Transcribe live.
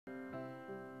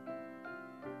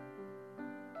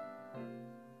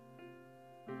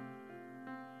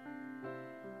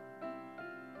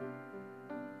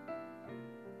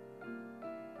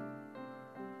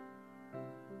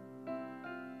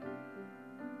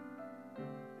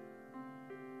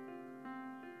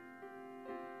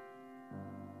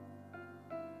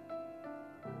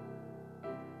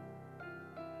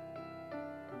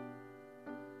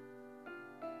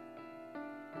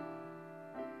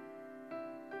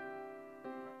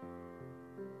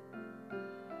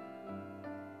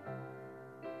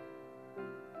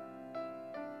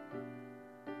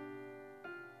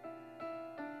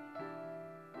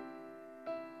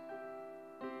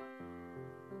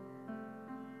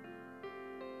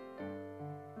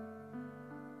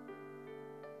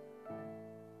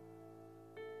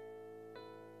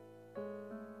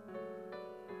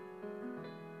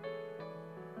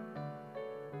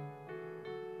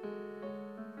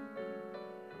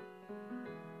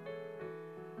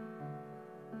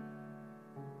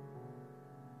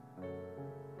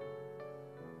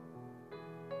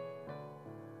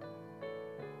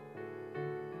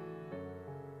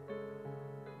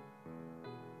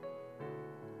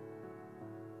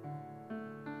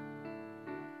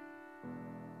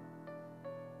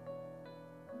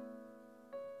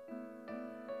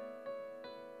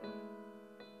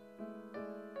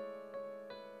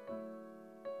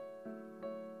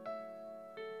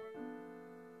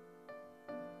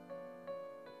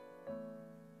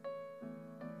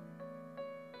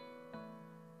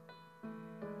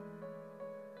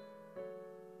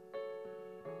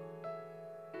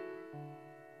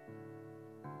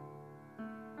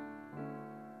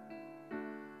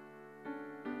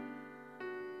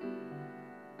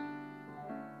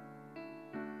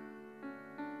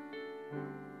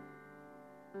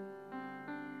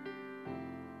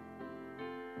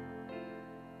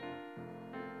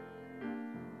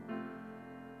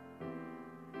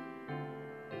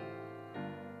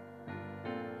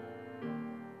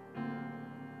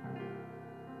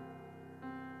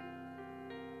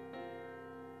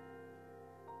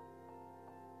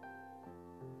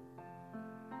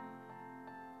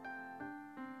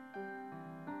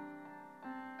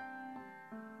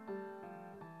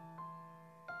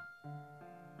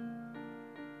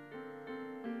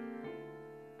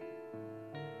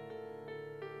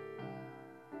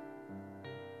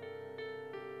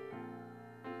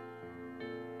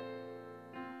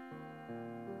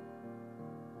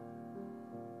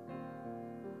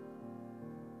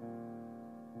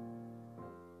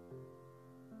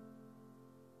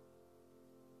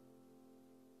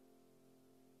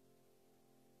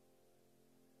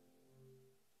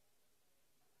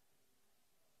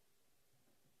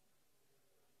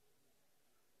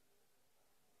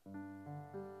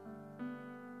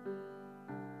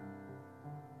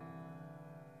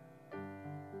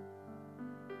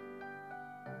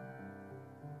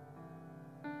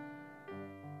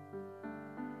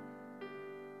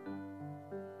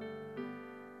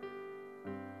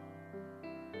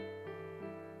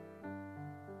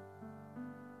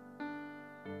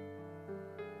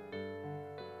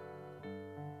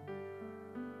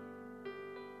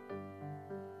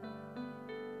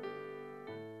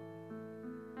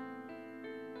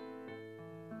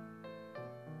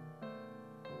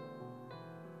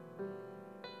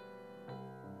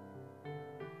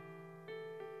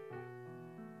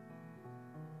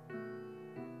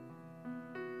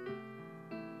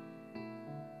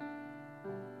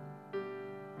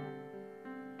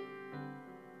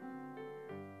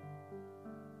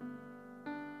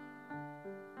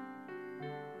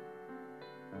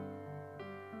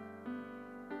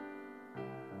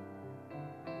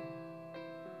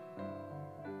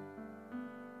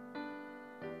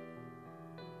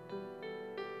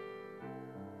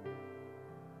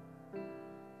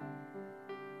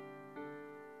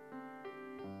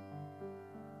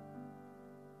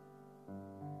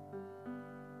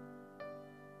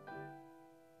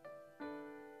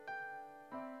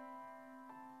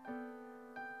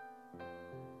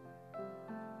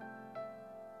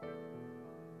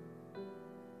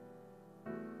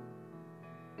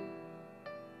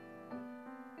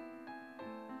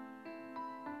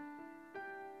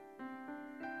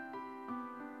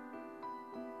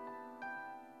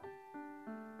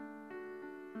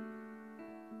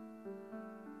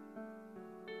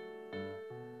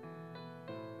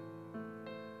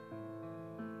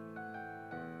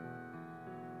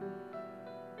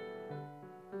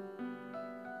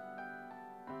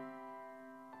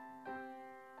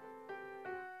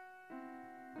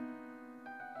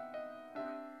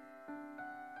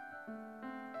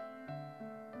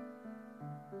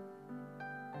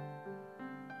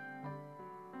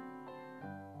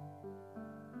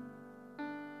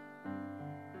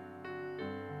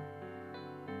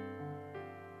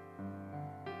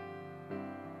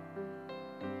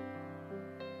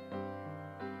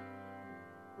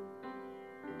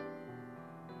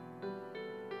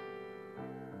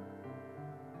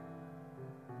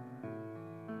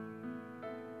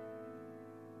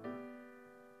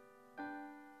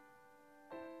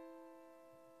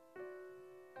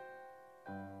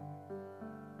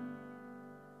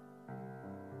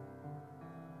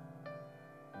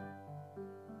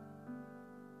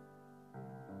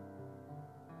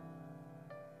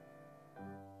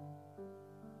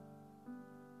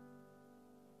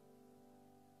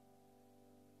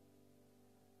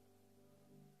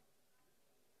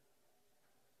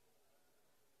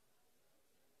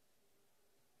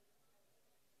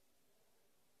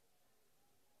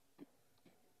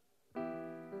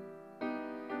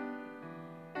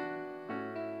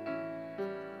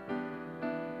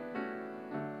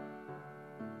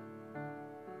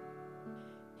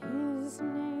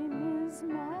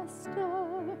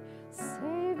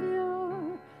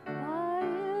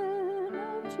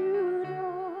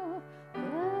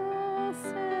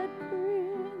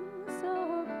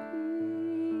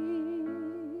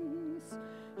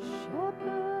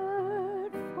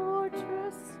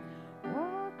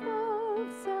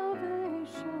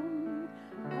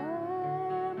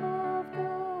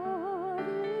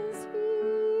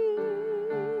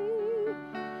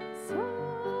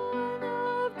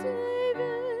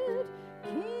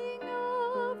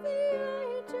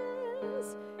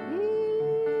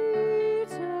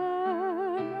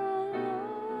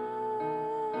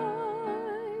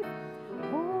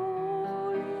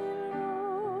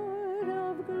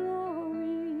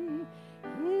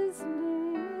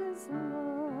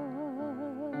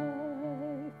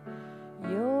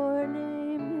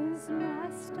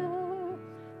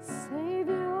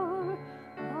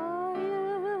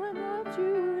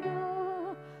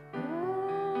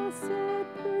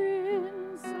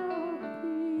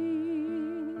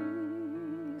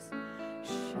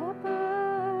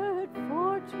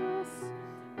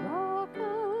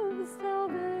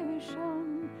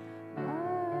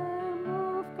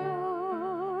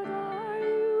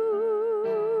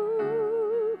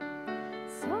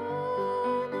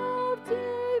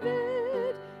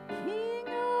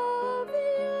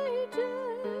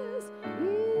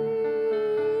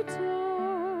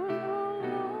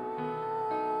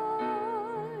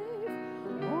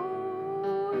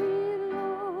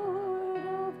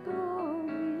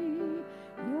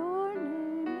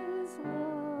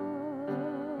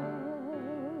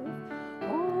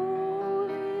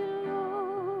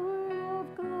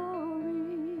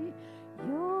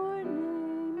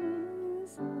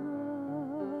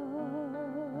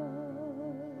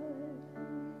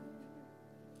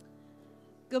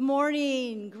Good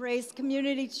morning, Grace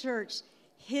Community Church.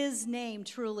 His name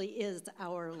truly is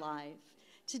our life.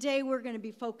 Today we're going to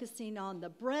be focusing on the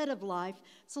bread of life.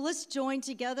 So let's join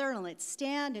together and let's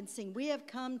stand and sing. We have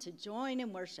come to join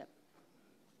in worship.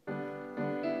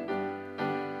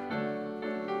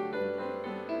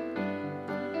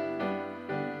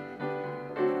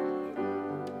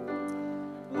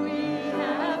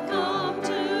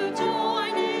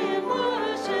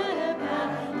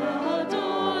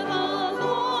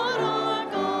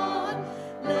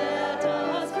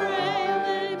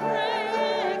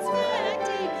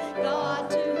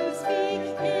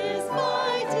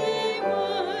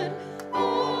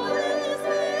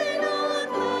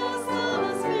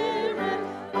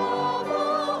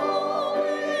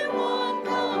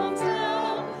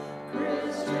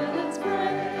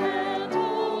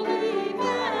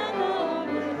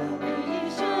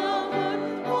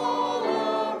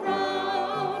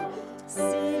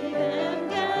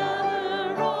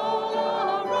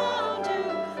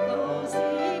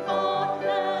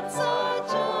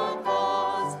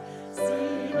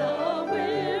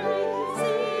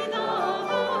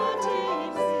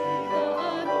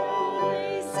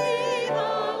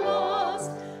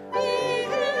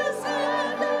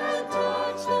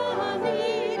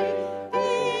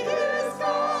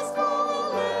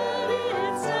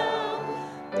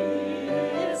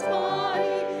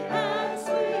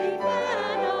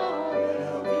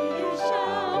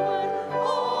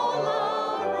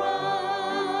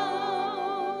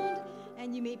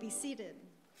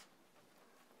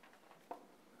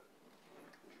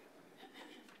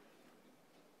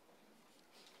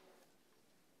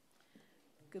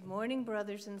 Good morning,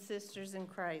 brothers and sisters in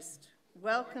Christ.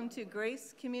 Welcome to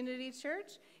Grace Community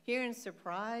Church here in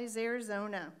Surprise,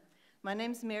 Arizona. My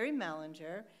name's Mary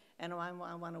Mellinger, and I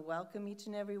want to welcome each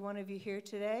and every one of you here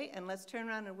today. And let's turn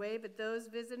around and wave at those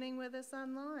visiting with us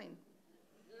online.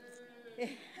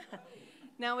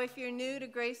 Now, if you're new to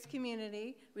Grace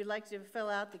Community, we'd like to fill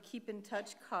out the Keep in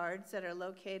Touch cards that are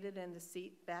located in the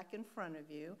seat back in front of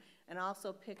you, and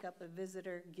also pick up a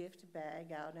visitor gift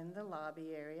bag out in the lobby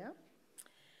area.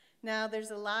 Now, there's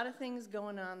a lot of things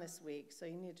going on this week, so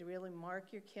you need to really mark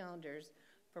your calendars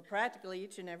for practically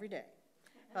each and every day.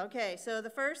 Okay, so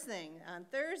the first thing, on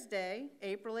Thursday,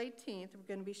 April 18th, we're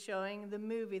going to be showing the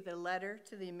movie The Letter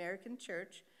to the American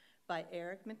Church by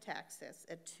Eric Metaxas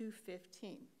at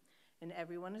 2:15, and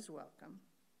everyone is welcome.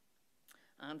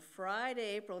 On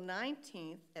Friday, April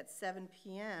 19th at 7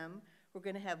 p.m., we're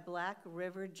going to have Black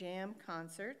River Jam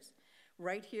concerts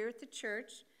right here at the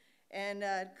church. And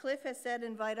Cliff has said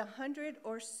invite 100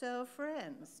 or so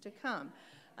friends to come.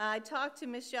 I talked to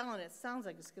Michele, and it sounds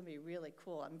like it's going to be really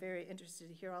cool. I'm very interested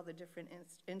to hear all the different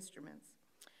instruments.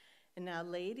 And now,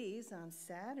 ladies, on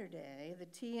Saturday, the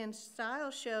Tea and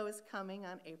Style Show is coming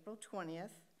on April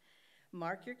 20th.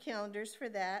 Mark your calendars for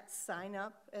that. Sign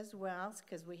up as well,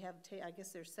 because we have, I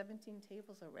guess there's 17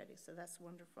 tables already, so that's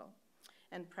wonderful.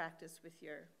 And practice with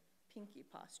your pinky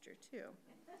posture, too.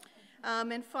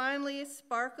 And finally,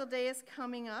 Sparkle Day is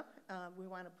coming up. We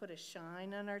want to put a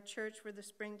shine on our church for the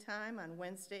springtime on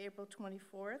Wednesday, April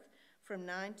 24th from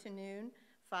 9 to noon,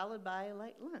 followed by a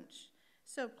light lunch.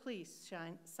 So please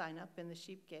sign up in the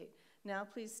sheep gate. Now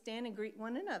please stand and greet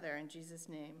one another in Jesus'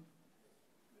 name.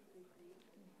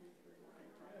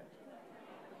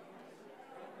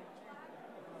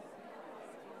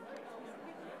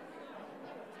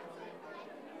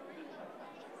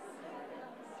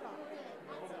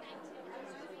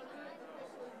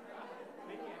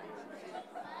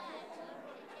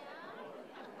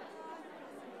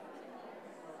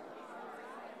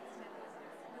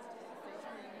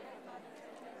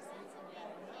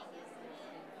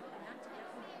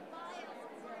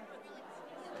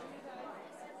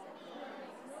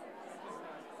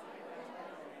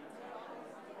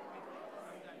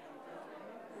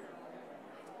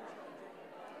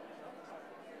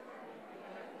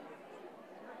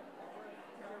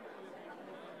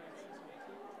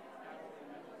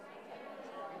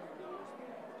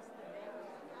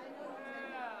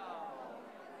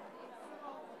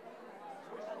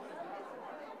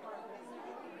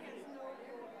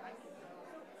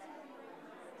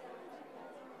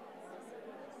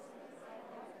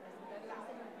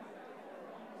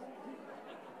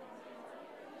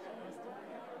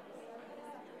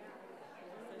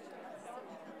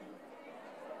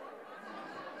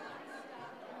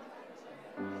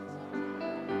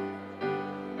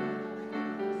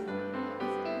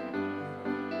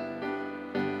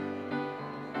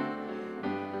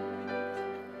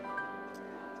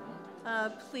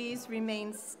 Please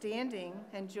remain standing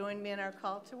and join me in our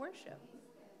call to worship.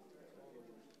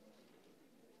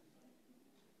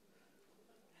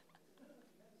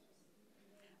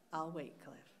 I'll wait,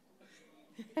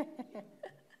 Cliff.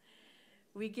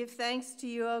 We give thanks to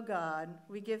you, O God.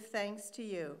 We give thanks to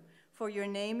you, for your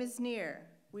name is near.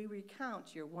 We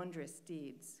recount your wondrous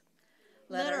deeds.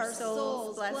 Let our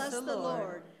souls bless the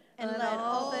Lord, and let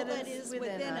all that is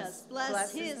within us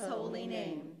bless his holy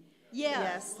name.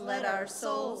 Yes, let our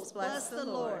souls bless the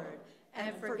Lord,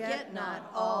 and forget not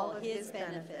all his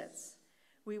benefits.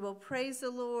 We will praise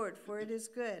the Lord, for it is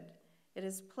good. It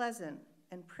is pleasant,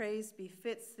 and praise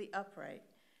befits the upright.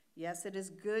 Yes, it is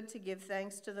good to give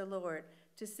thanks to the Lord,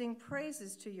 to sing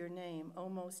praises to your name, O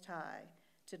Most High,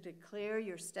 to declare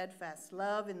your steadfast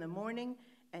love in the morning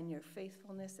and your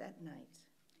faithfulness at night.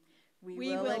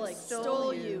 We will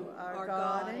extol you, our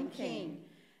God and King,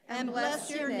 and bless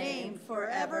your name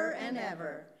forever and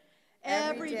ever.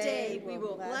 Every day we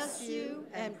will bless you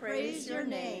and praise your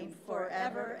name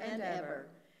forever and ever.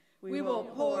 We will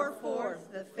pour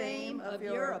forth the fame of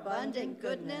your abundant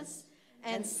goodness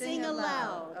and sing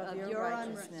aloud of your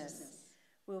righteousness.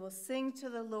 We will sing to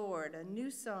the Lord a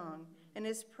new song and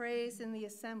his praise in the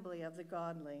assembly of the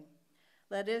godly.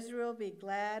 Let Israel be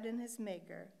glad in his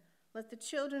maker. Let the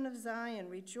children of Zion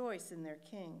rejoice in their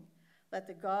king. Let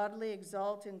the godly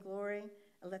exult in glory,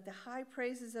 and let the high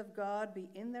praises of God be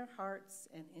in their hearts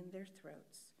and in their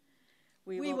throats.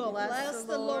 We will bless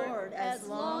the Lord as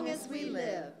long as we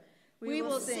live. We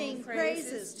will sing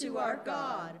praises to our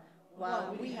God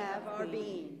while we have our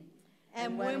being.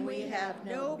 And when we have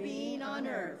no being on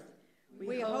earth,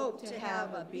 we hope to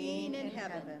have a being in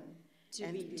heaven, to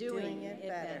be doing it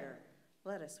better.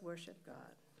 Let us worship God.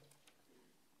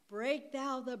 Break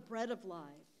thou the bread of life,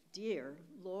 dear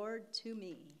Lord, to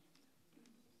me.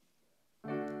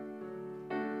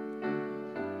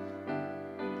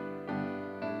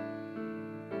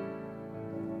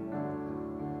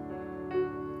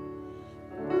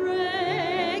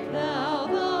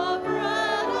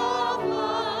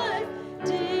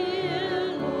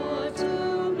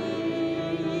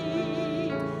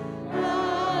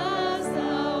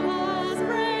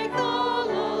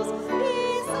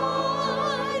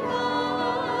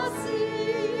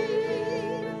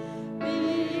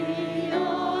 Be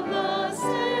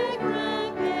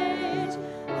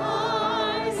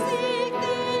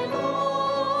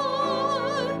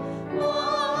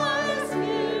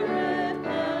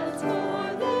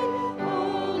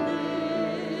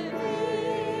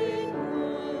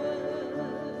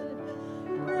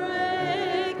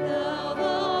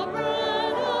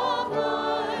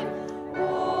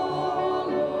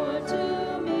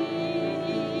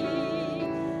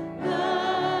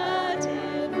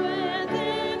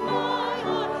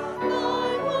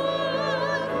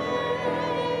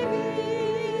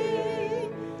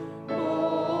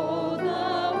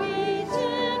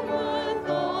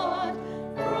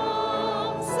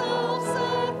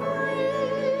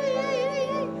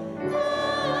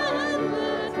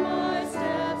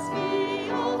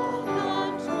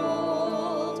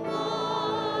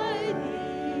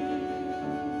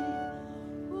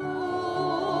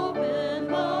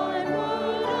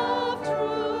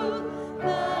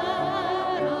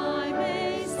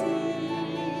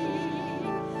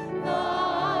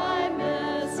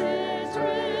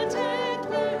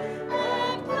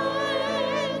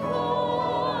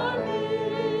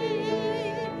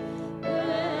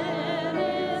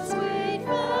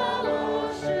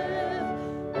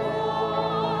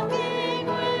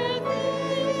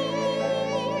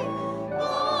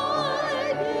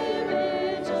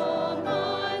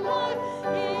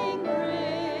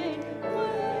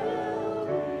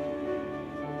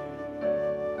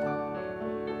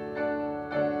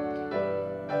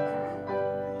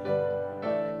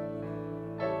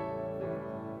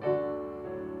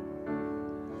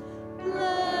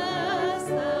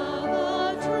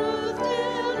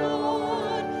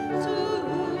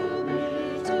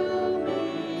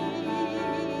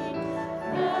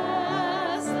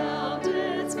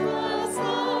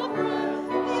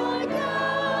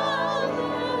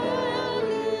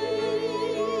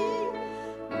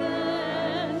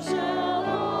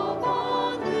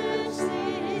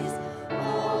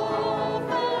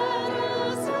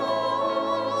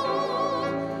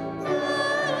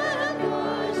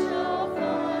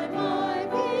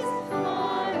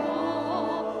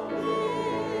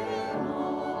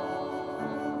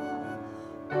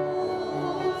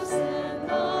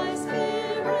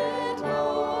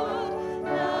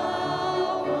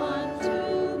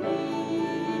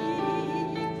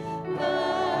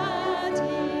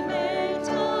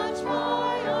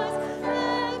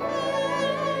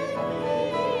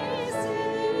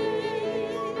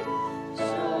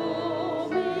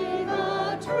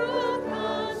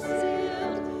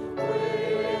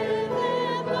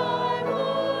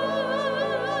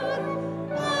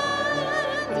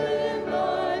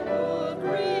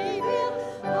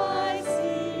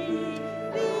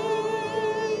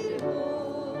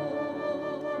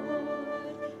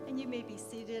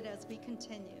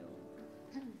continue.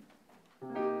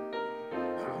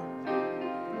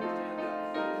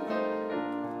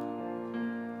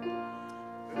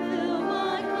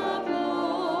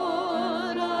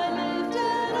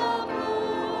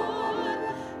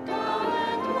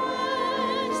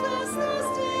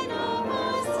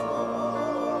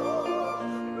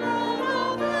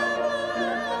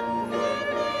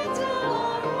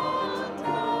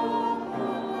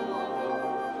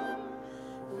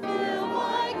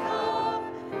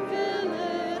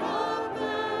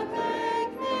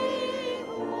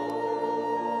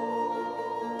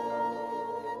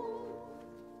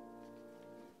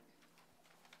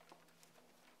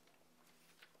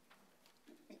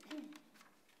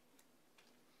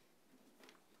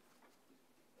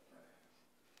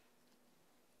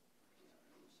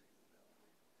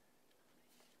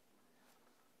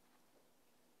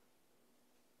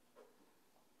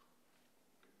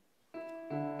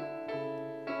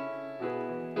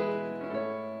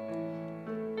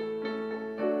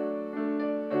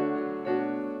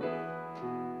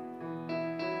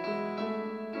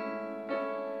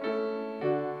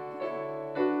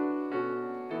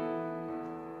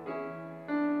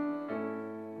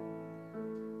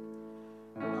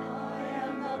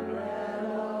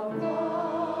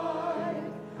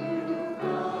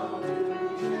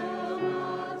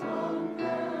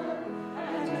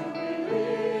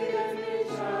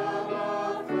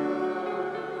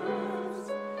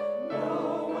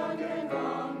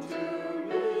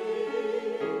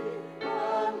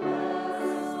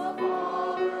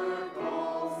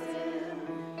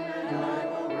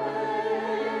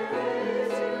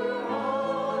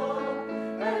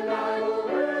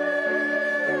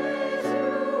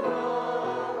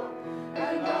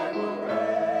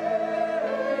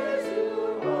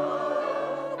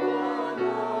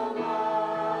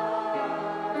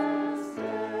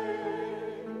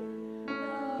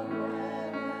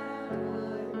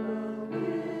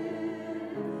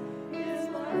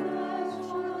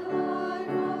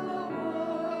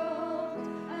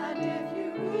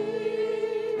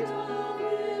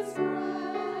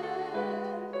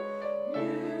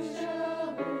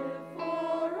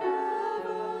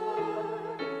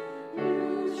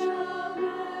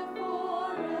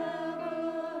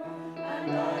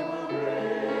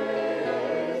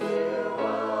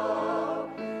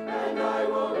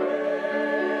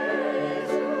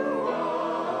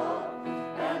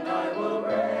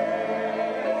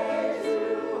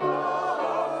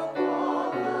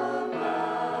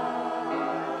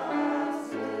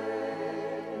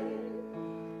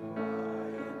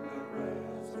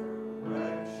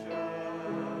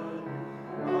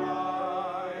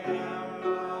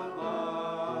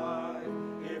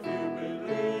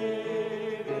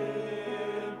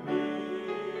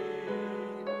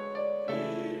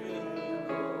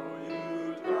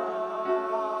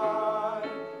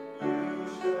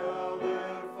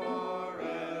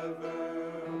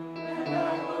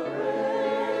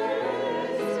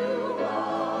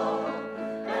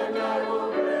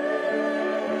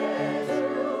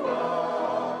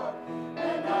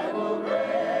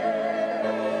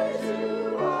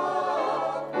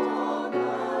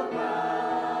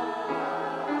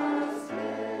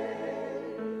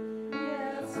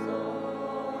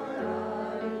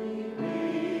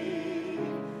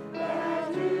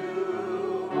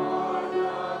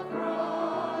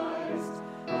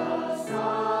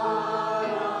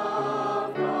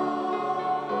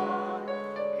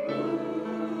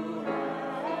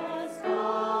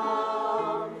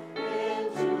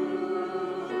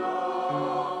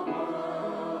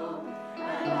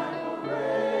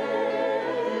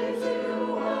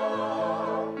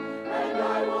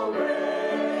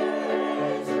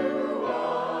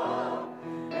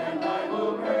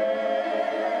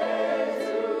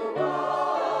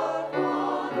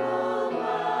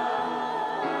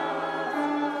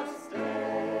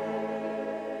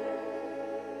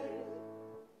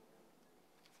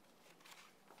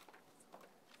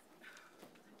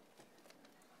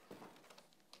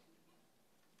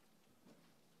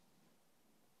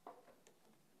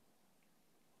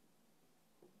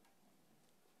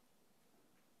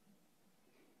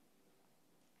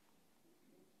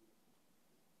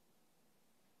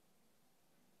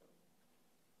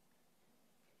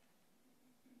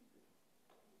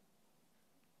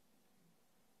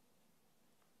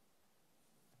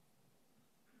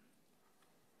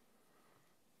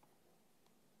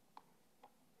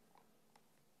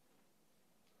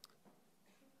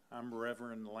 I'm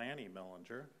Reverend Lanny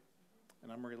Mellinger,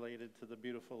 and I'm related to the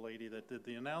beautiful lady that did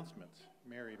the announcements,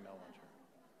 Mary Mellinger.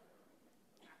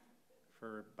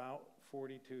 For about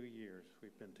 42 years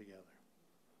we've been together.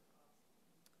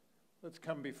 Let's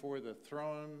come before the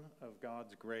throne of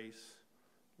God's grace.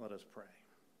 Let us pray.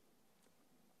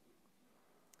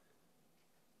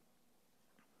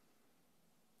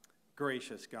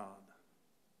 Gracious God,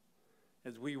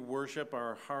 as we worship,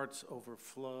 our hearts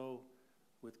overflow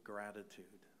with gratitude.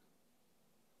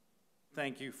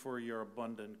 Thank you for your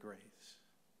abundant grace,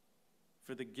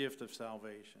 for the gift of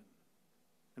salvation,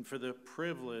 and for the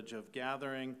privilege of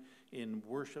gathering in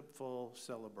worshipful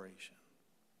celebration.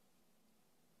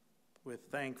 With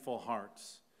thankful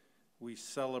hearts, we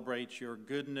celebrate your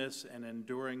goodness and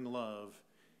enduring love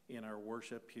in our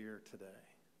worship here today.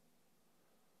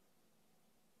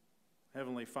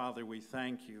 Heavenly Father, we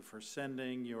thank you for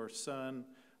sending your Son,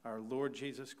 our Lord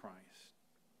Jesus Christ,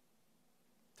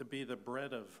 to be the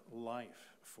bread of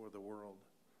life for the world.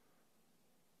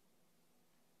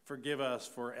 Forgive us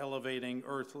for elevating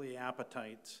earthly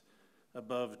appetites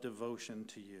above devotion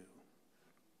to you.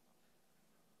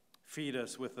 Feed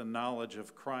us with the knowledge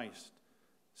of Christ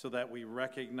so that we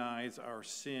recognize our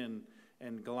sin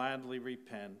and gladly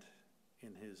repent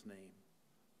in his name.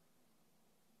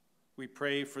 We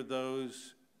pray for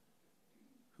those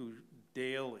who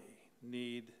daily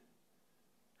need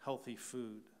healthy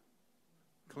food,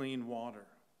 clean water,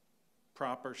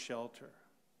 proper shelter,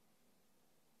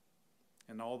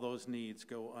 and all those needs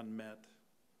go unmet.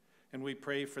 And we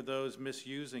pray for those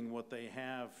misusing what they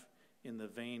have in the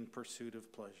vain pursuit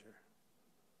of pleasure.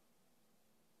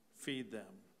 Feed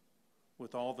them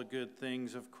with all the good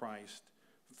things of Christ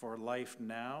for life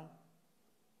now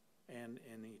and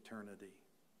in eternity.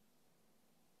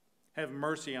 Have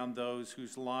mercy on those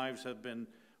whose lives have been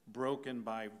broken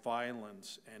by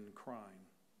violence and crime.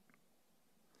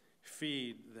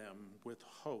 Feed them with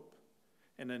hope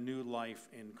and a new life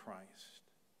in Christ.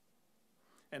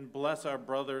 And bless our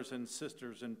brothers and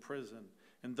sisters in prison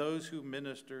and those who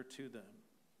minister to them.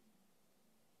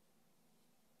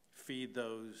 Feed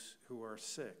those who are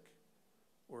sick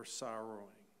or sorrowing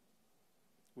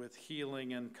with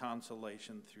healing and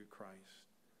consolation through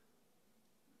Christ.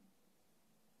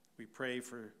 We pray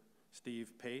for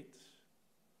Steve Pates,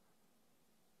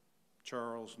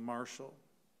 Charles Marshall,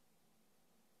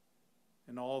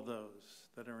 and all those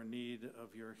that are in need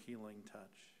of your healing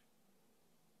touch.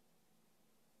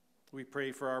 We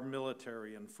pray for our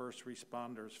military and first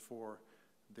responders for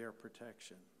their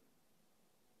protection.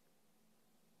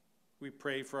 We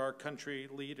pray for our country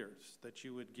leaders that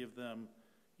you would give them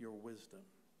your wisdom.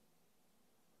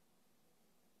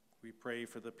 We pray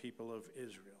for the people of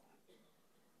Israel,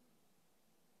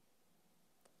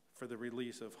 for the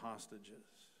release of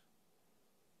hostages,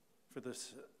 for the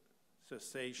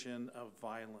cessation of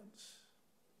violence,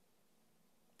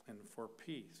 and for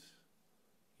peace,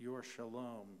 your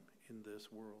shalom in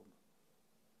this world.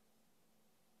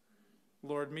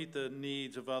 Lord, meet the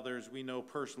needs of others we know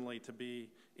personally to be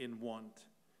in want,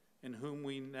 and whom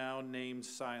we now name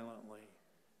silently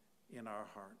in our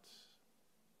hearts.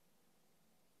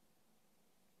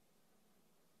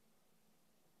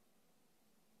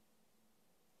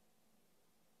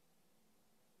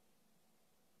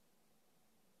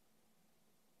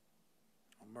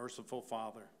 Merciful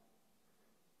Father,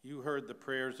 you heard the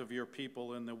prayers of your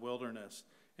people in the wilderness,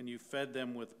 and you fed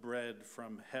them with bread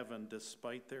from heaven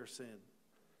despite their sin.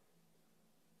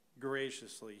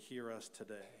 Graciously hear us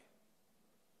today,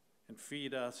 and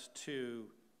feed us too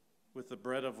with the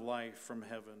bread of life from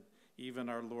heaven, even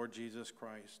our Lord Jesus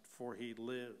Christ, for he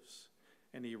lives,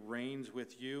 and he reigns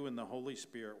with you in the Holy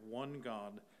Spirit, one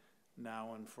God,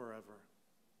 now and forever.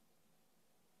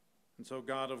 And so,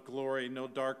 God of glory, no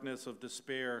darkness of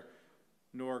despair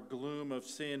nor gloom of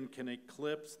sin can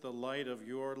eclipse the light of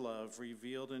your love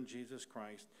revealed in Jesus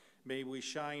Christ. May we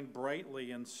shine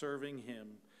brightly in serving him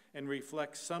and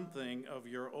reflect something of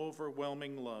your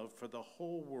overwhelming love for the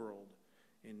whole world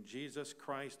in Jesus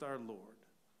Christ our Lord,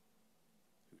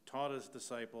 who taught his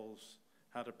disciples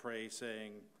how to pray,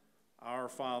 saying, Our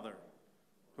Father,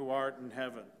 who art in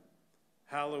heaven,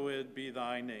 hallowed be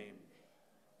thy name.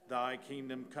 Thy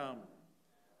kingdom come,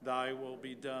 thy will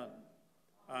be done,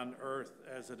 on earth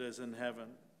as it is in heaven.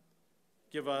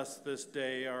 Give us this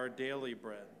day our daily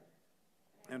bread,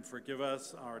 and forgive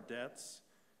us our debts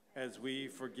as we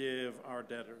forgive our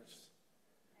debtors.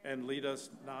 And lead us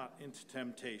not into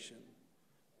temptation,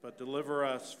 but deliver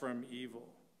us from evil.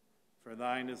 For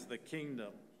thine is the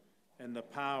kingdom, and the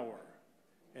power,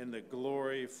 and the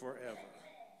glory forever.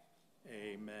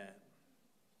 Amen.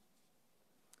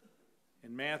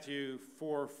 In Matthew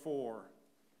 4:4,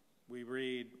 we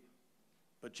read,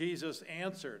 But Jesus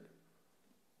answered,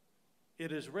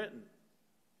 It is written,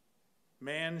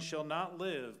 Man shall not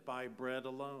live by bread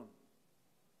alone,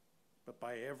 but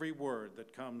by every word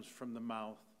that comes from the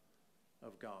mouth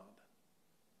of God.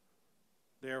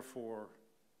 Therefore,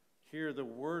 hear the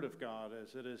word of God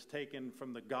as it is taken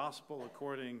from the Gospel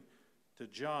according to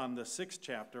John, the 6th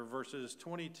chapter, verses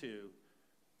 22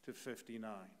 to 59.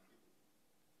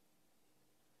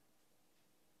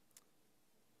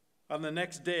 On the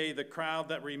next day, the crowd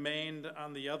that remained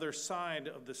on the other side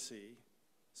of the sea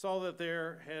saw that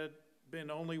there had been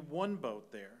only one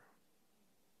boat there,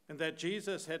 and that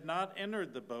Jesus had not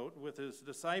entered the boat with his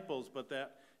disciples, but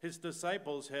that his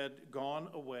disciples had gone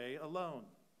away alone.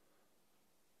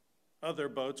 Other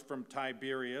boats from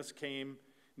Tiberias came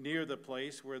near the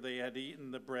place where they had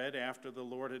eaten the bread after the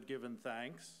Lord had given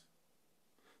thanks.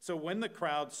 So when the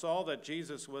crowd saw that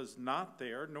Jesus was not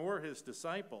there, nor his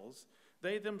disciples,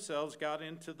 they themselves got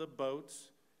into the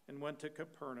boats and went to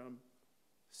Capernaum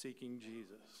seeking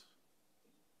Jesus.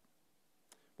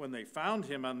 When they found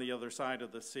him on the other side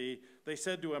of the sea, they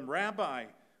said to him, "Rabbi,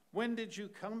 when did you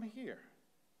come here?"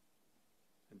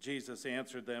 And Jesus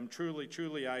answered them, "Truly,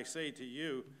 truly, I say to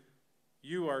you,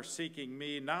 you are seeking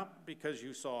me not because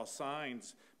you saw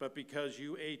signs, but because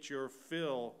you ate your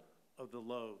fill of the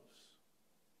loaves.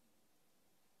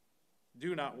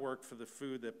 Do not work for the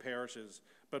food that perishes,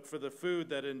 but for the food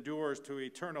that endures to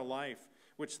eternal life,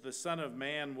 which the Son of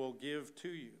Man will give to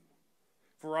you.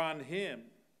 For on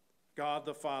him God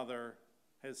the Father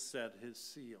has set his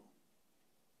seal."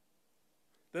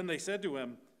 Then they said to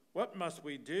him, "What must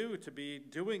we do to be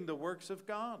doing the works of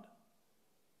God?"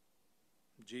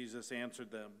 Jesus answered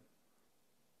them,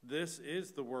 "This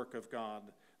is the work of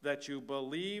God, that you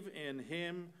believe in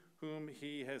him whom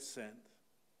he has sent."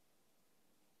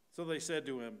 So they said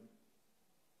to him,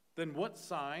 "Then what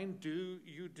sign do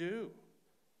you do,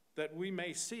 that we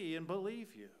may see and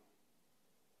believe you?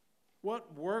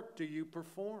 What work do you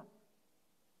perform?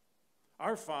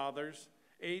 Our fathers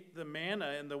ate the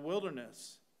manna in the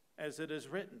wilderness, as it is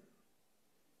written,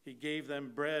 'He gave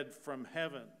them bread from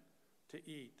heaven to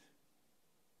eat.'"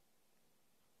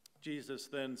 Jesus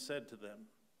then said to them,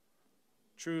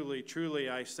 "Truly, truly,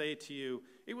 I say to you,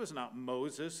 it was not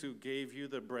Moses who gave you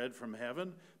the bread from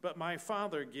heaven, but my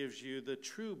Father gives you the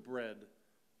true bread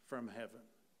from heaven.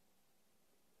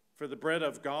 For the bread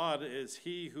of God is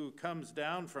he who comes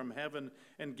down from heaven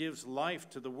and gives life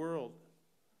to the world."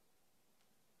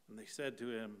 And they said to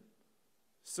him,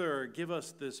 "Sir, give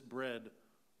us this bread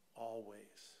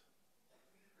always."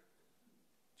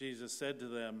 Jesus said to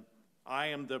them, "I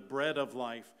am the bread of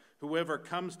life. Whoever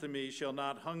comes to me shall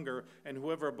not hunger, and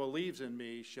whoever believes in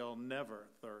me shall never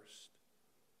thirst.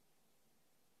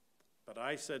 But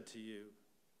I said to you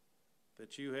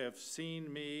that you have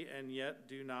seen me and yet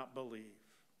do not believe.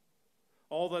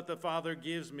 All that the Father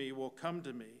gives me will come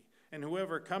to me, and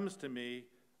whoever comes to me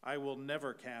I will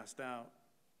never cast out.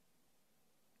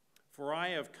 For I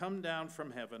have come down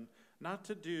from heaven not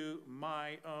to do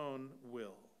my own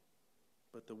will,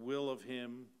 but the will of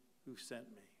him who sent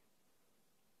me.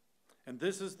 And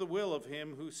this is the will of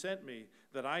him who sent me,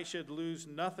 that I should lose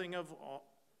nothing of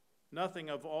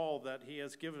all that he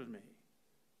has given me,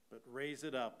 but raise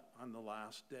it up on the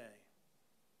last day.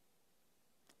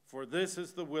 For this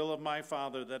is the will of my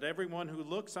Father, that everyone who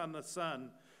looks on the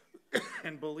Son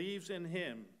and believes in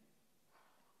him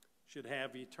should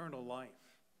have eternal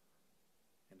life,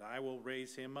 and I will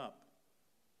raise him up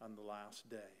on the last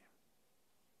day."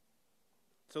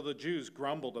 So the Jews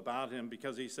grumbled about him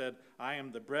because he said, "I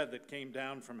am the bread that came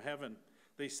down from heaven."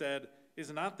 They said, "Is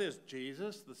not this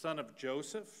Jesus, the son of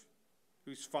Joseph,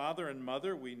 whose father and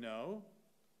mother we know?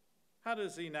 How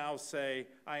does he now say,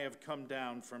 'I have come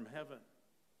down from heaven'?"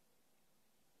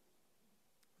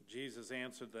 Jesus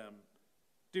answered them,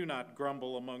 "Do not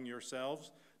grumble among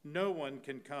yourselves. No one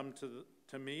can come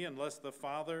to me unless the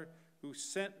Father who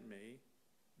sent me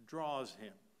draws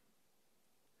him.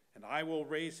 And I will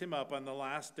raise him up on the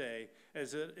last day,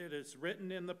 as it is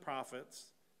written in the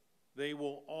prophets, they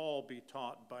will all be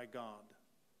taught by God.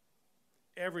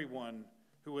 Everyone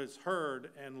who has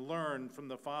heard and learned from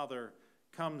the Father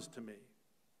comes to me.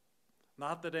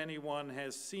 Not that anyone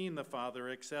has seen the Father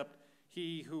except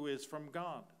he who is from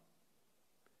God.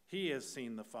 He has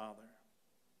seen the Father.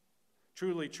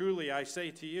 Truly, truly, I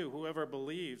say to you, whoever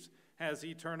believes has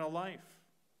eternal life.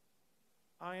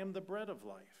 I am the bread of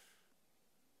life.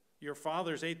 Your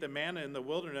fathers ate the manna in the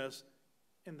wilderness,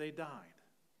 and they died.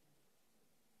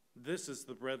 This is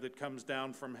the bread that comes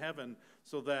down from heaven,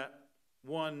 so that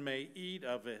one may eat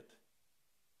of it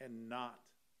and not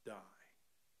die.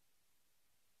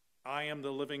 I am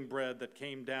the living bread that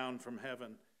came down from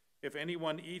heaven. If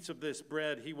anyone eats of this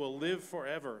bread, he will live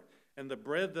forever, and the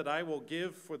bread that I will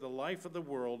give for the life of the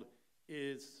world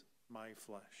is my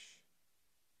flesh."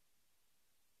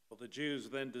 Well, the Jews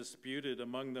then disputed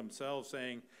among themselves,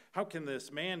 saying, "How can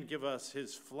this man give us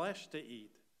his flesh to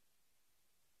eat?"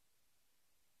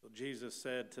 So Jesus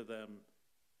said to them,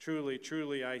 "Truly,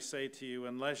 truly, I say to you,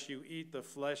 unless you eat the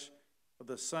flesh of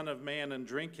the Son of Man and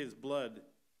drink his blood,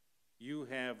 you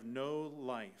have no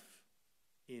life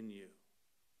in you.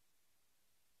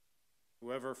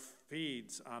 Whoever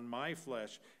feeds on my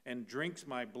flesh and drinks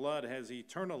my blood has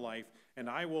eternal life, and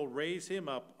I will raise him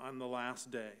up on the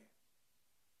last day.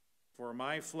 For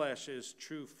my flesh is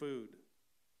true food,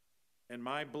 and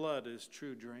my blood is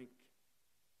true drink.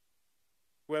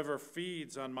 Whoever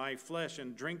feeds on my flesh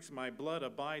and drinks my blood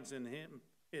abides in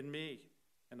me,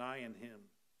 and I in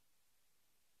him.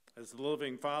 As the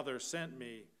living Father sent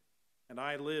me, and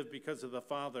I live because of the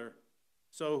Father,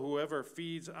 so whoever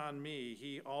feeds on me,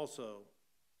 he also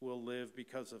will live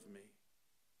because of me.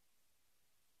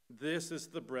 This is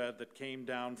the bread that came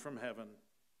down from heaven,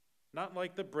 not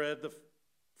like the bread the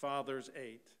fathers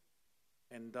ate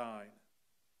and died.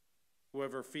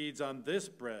 Whoever feeds on this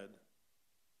bread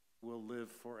will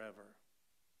live forever."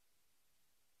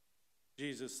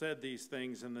 Jesus said these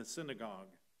things in the synagogue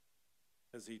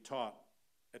as he taught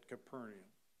at Capernaum.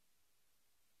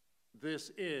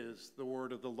 This is the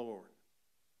word of the Lord.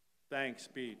 Thanks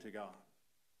be to God.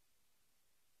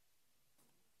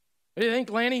 What do you think,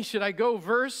 Lanny? Should I go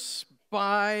verse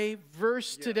by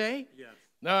verse today? Yes.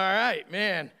 All right,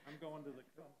 man. I'm going to the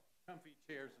comfy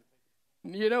chairs.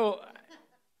 You know,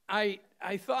 I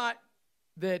thought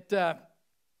that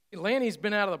Lanny's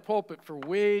been out of the pulpit for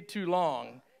way too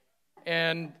long,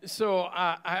 and so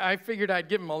I figured I'd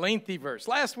give him a lengthy verse.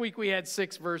 Last week we had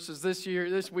 6 verses.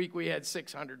 This week we had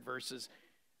 600 verses.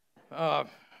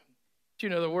 You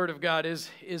know, the Word of God is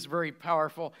very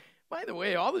powerful. By the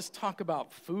way, all this talk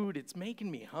about food, it's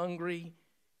making me hungry.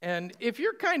 And if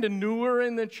you're kind of newer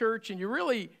in the church and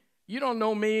you don't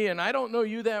know me and I don't know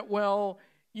you that well,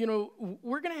 you know,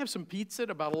 we're going to have some pizza at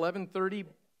about 11:30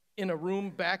 in a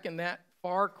room back in that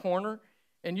far corner.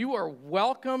 And you are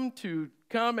welcome to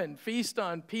come and feast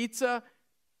on pizza.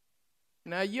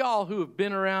 Now, y'all who have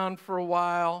been around for a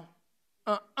while,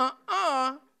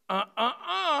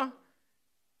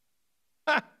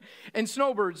 And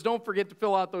snowbirds, don't forget to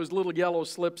fill out those little yellow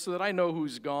slips so that I know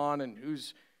who's gone and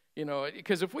who's, you know,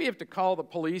 because if we have to call the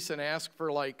police and ask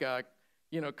for like,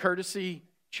 courtesy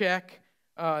check,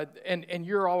 and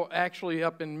you're all actually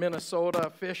up in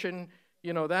Minnesota fishing,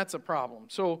 you know, that's a problem.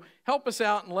 So help us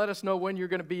out and let us know when you're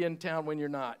going to be in town, when you're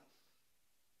not.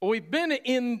 Well, we've been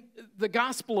in the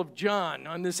Gospel of John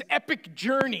on this epic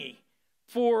journey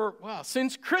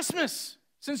since Christmas,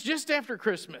 since just after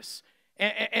Christmas.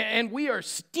 And we are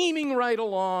steaming right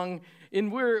along,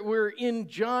 and we're in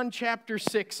John chapter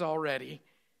 6 already.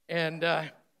 And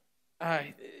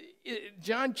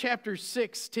John chapter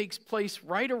 6 takes place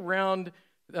right around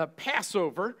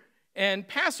Passover. And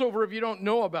Passover, if you don't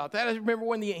know about that, I remember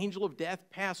when the angel of death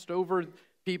passed over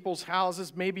people's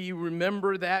houses. Maybe you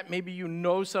remember that. Maybe you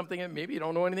know something, and maybe you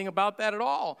don't know anything about that at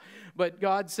all. But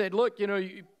God said, look, you know,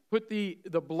 you put the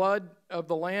blood of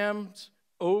the lambs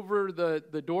over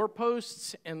the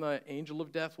doorposts, and the angel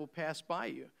of death will pass by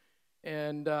you.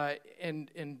 And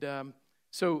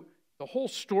so the whole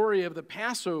story of the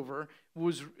Passover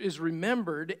is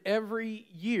remembered every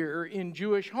year in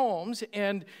Jewish homes,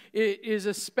 and it is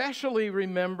especially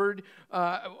remembered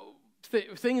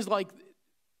things like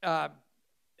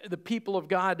the people of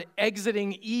God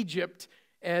exiting Egypt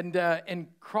and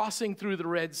crossing through the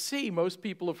Red Sea. Most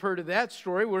people have heard of that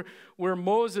story where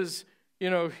Moses, you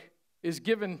know, is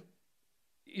given,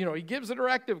 you know, he gives a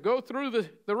directive, go through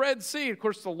the Red Sea. Of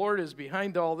course, the Lord is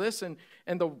behind all this, and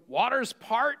the waters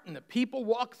part, and the people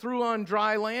walk through on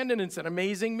dry land, and it's an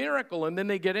amazing miracle. And then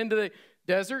they get into the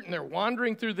desert, and they're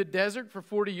wandering through the desert for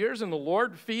 40 years, and the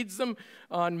Lord feeds them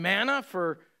on manna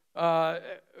for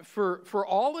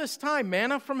all this time,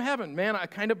 manna from heaven, manna, a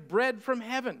kind of bread from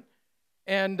heaven.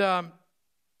 And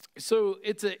so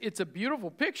it's a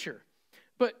beautiful picture.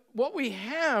 But what we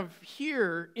have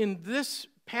here in this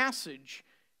passage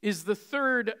is the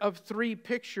third of 3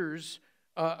 pictures,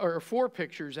 or 4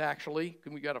 pictures actually.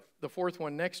 We got the 4th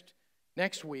one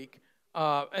next week.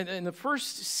 And the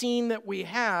first scene that we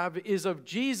have is of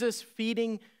Jesus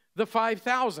feeding the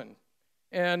 5,000.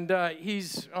 And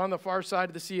he's on the far side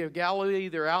of the Sea of Galilee.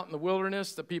 They're out in the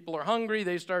wilderness. The people are hungry.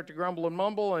 They start to grumble and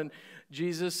mumble. And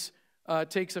Jesus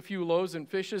takes a few loaves and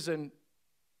fishes, and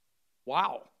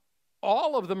wow.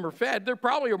 All of them are fed. There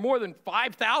probably are more than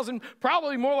 5,000,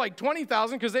 probably more like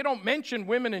 20,000, because they don't mention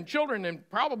women and children, and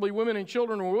probably women and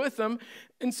children were with them.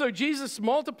 And so Jesus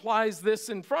multiplies this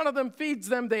in front of them, feeds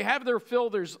them. They have their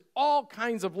fill. There's all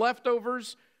kinds of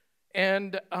leftovers.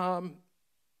 And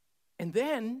And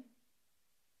then,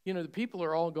 the people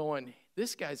are all going,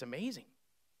 this guy's amazing.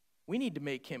 We need to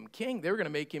make him king. They were going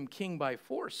to make him king by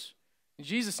force. And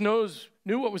Jesus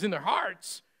knew what was in their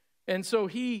hearts. And so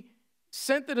he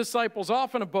sent the disciples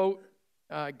off in a boat,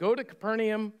 go to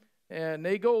Capernaum, and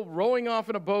they go rowing off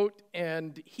in a boat,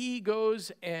 and he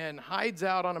goes and hides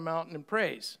out on a mountain and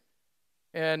prays.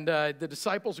 And the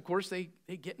disciples, of course, they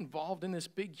get involved in this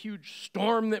big, huge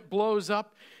storm that blows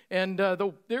up. And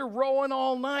they're rowing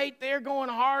all night. They're going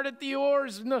hard at the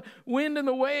oars, and the wind and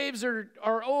the waves are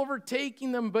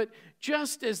overtaking them. But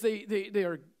just as they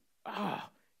are,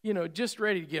 just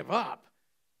ready to give up,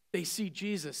 they see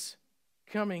Jesus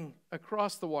coming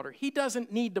across the water. He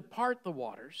doesn't need to part the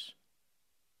waters.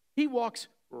 He walks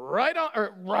right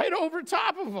over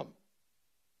top of them.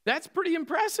 That's pretty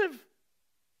impressive.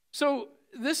 So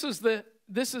this is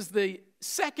the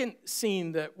second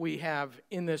scene that we have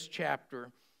in this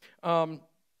chapter.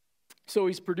 So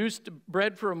he's produced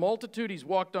bread for a multitude. He's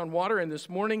walked on water. And this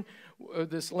morning,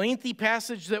 this lengthy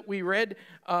passage that we read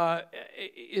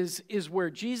is where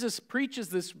Jesus preaches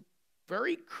this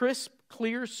very crisp,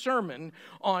 clear sermon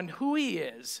on who he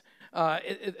is,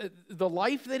 the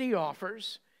life that he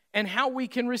offers, and how we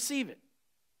can receive it.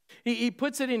 He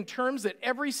puts it in terms that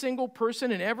every single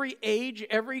person in every age,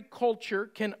 every culture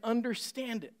can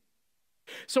understand it.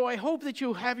 So I hope that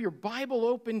you'll have your Bible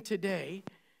open today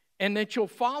and that you'll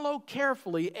follow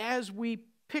carefully as we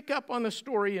pick up on the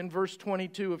story in verse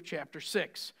 22 of chapter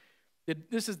 6.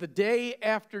 This is the day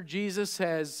after Jesus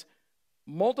has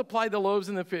multiplied the loaves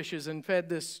and the fishes and fed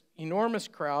this enormous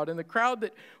crowd. And the crowd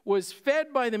that was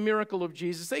fed by the miracle of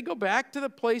Jesus, they go back to the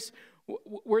place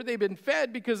where they've been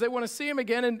fed because they want to see him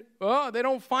again, and they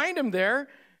don't find him there.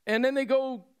 And then they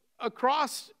go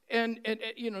across, and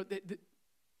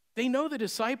they know the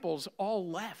disciples all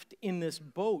left in this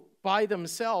boat by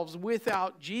themselves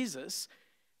without Jesus,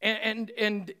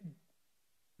 and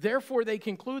therefore they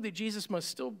conclude that Jesus must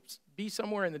still be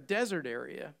somewhere in the desert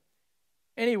area.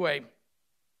 Anyway,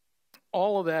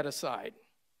 all of that aside,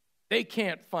 they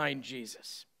can't find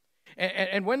Jesus.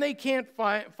 And when they can't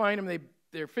find him,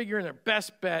 they're figuring their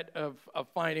best bet of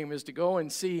finding him is to go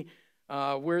and see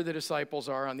where the disciples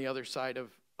are on the other side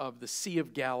of the Sea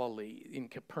of Galilee in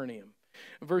Capernaum.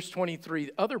 Verse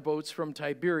 23, other boats from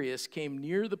Tiberias came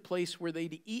near the place where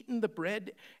they'd eaten the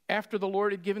bread after the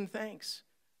Lord had given thanks.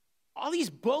 All these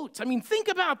boats, think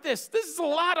about this. This is a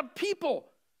lot of people.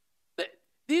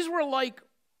 These were like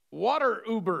water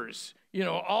Ubers,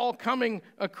 all coming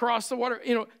across the water.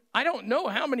 I don't know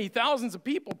how many thousands of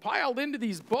people piled into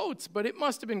these boats, but it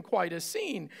must have been quite a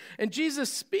scene. And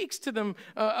Jesus speaks to them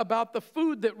about the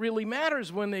food that really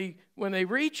matters when they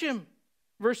reach him.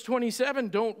 Verse 27,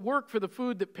 don't work for the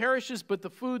food that perishes, but the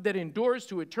food that endures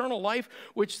to eternal life,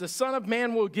 which the Son of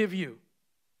Man will give you.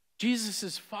 Jesus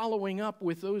is following up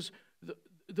with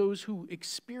those who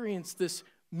experience this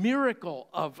miracle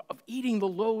of eating the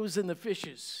loaves and the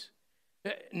fishes.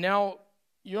 Now,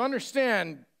 you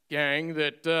understand, gang,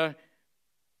 that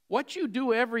what you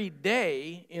do every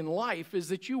day in life is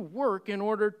that you work in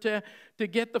order to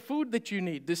get the food that you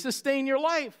need to sustain your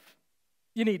life.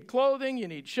 You need clothing, you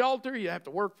need shelter, you have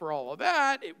to work for all of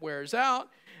that, it wears out.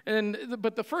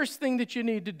 But the first thing that you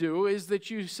need to do is that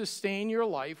you sustain your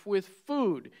life with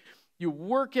food. You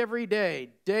work every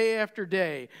day, day after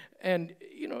day. And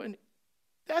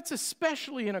that's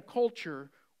especially in a culture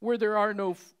where there are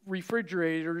no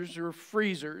refrigerators or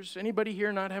freezers. Anybody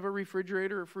here not have a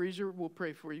refrigerator or freezer? We'll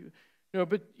pray for you.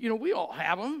 But we all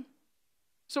have them.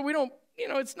 So we don't,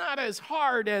 it's not as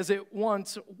hard as it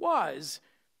once was.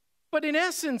 But in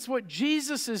essence, what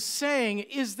Jesus is saying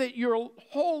is that your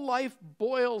whole life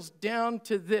boils down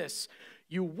to this.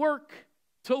 You work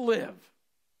to live.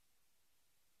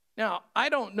 Now, I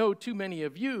don't know too many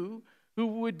of you who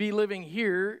would be living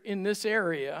here in this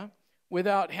area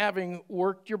without having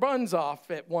worked your buns off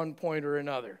at one point or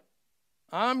another.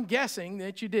 I'm guessing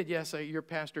that you did. Yes, your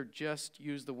pastor just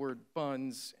used the word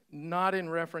buns, not in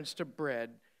reference to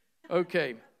bread.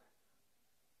 Okay.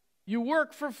 You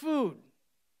work for food.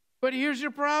 But here's your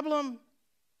problem.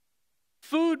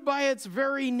 Food by its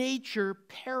very nature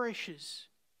perishes.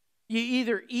 You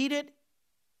either eat it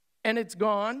and it's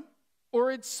gone,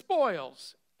 or it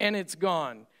spoils and it's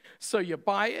gone. So you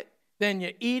buy it, then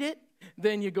you eat it,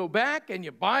 then you go back and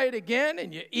you buy it again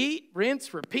and you eat,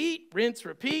 rinse, repeat,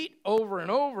 over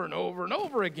and over and over and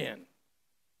over again.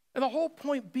 And the whole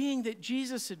point being that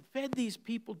Jesus had fed these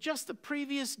people just the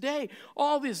previous day.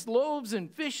 All these loaves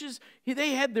and fishes,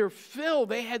 they had their fill.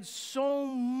 They had so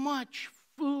much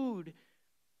food.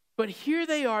 But here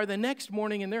they are the next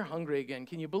morning and they're hungry again.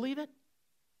 Can you believe it?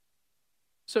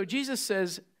 So Jesus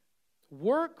says,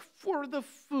 work for the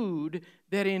food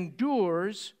that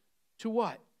endures to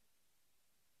what?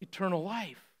 Eternal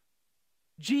life.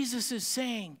 Jesus is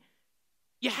saying,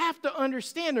 you have to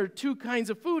understand there are two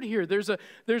kinds of food here. There's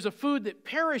a food that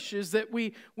perishes that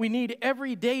we need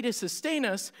every day to sustain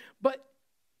us, but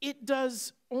it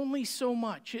does only so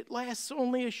much. It lasts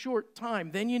only a short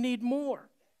time. Then you need more.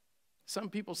 Some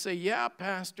people say, yeah,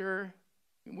 Pastor,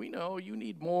 we know you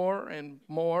need more and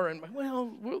more. And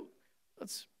well,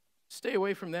 let's stay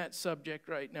away from that subject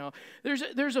right now.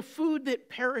 There's a food that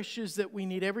perishes that we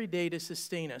need every day to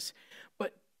sustain us,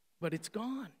 but it's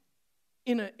gone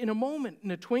in a moment,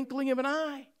 in a twinkling of an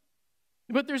eye.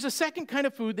 But there's a second kind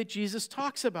of food that Jesus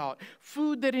talks about,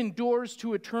 food that endures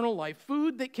to eternal life,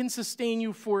 food that can sustain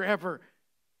you forever.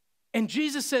 And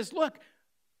Jesus says, look,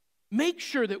 make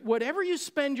sure that whatever you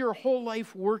spend your whole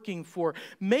life working for,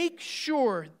 make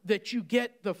sure that you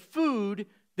get the food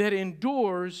that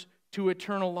endures to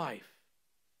eternal life.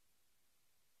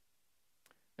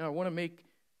 Now, I want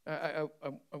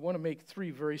to make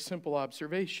three very simple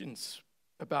observations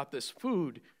about this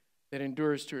food that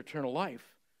endures to eternal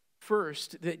life.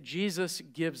 First, that Jesus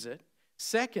gives it.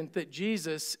 Second, that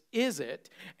Jesus is it.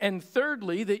 And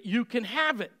thirdly, that you can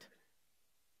have it.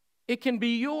 It can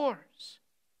be yours.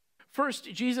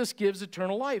 First, Jesus gives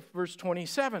eternal life. Verse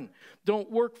 27, don't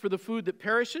work for the food that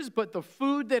perishes, but the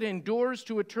food that endures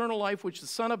to eternal life, which the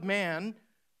Son of Man,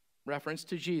 reference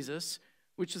to Jesus,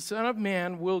 which the Son of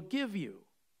Man will give you.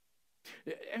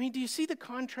 I mean, do you see the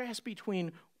contrast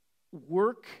between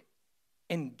work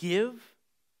and give?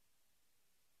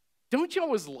 Don't you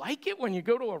always like it when you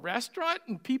go to a restaurant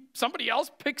and somebody else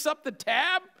picks up the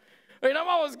tab? I mean, I'm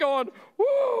always going,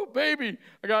 whoo, baby,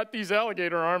 I got these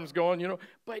alligator arms going,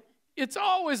 But it's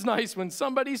always nice when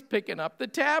somebody's picking up the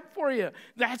tab for you.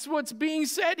 That's what's being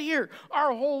said here.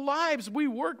 Our whole lives, we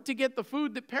work to get the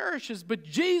food that perishes, but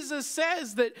Jesus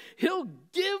says that he'll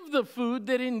give the food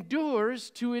that endures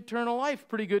to eternal life.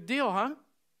 Pretty good deal, huh?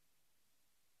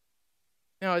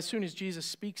 Now, as soon as Jesus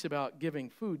speaks about giving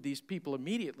food, these people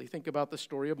immediately think about the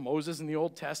story of Moses in the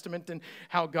Old Testament and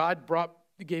how God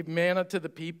gave manna to the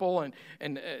people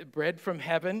and bread from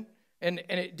heaven, and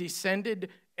it descended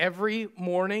every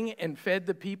morning and fed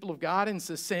the people of God and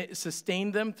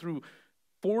sustained them through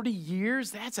 40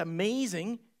 years. That's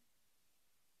amazing.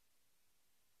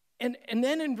 And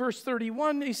then in verse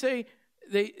 31,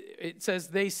 it says,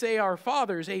 they say our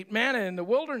fathers ate manna in the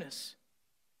wilderness.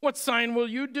 What sign will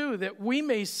you do that we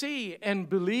may see and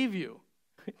believe you?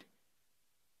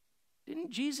 Didn't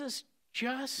Jesus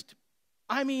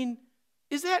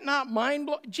is that not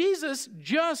mind-blowing? Jesus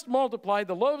just multiplied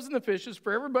the loaves and the fishes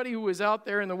for everybody who was out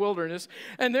there in the wilderness,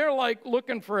 and they're like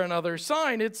looking for another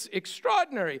sign. It's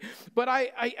extraordinary. But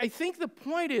I think the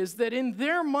point is that in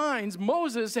their minds,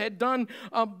 Moses had done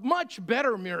a much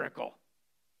better miracle.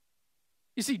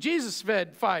 You see, Jesus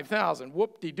fed 5,000,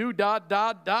 whoop-de-doo, da.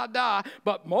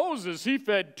 But Moses, he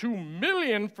fed 2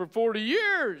 million for 40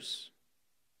 years.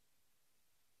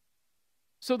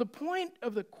 So the point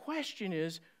of the question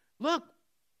is, look,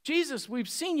 Jesus, we've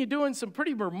seen you doing some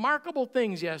pretty remarkable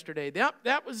things yesterday.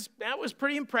 That was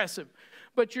pretty impressive.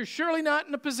 But you're surely not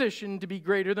in a position to be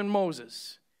greater than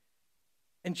Moses.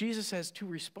 And Jesus has two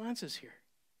responses here.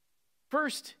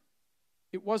 First,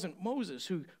 it wasn't Moses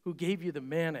who gave you the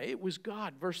manna. It was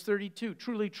God. Verse 32,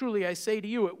 truly, truly, I say to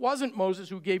you, it wasn't Moses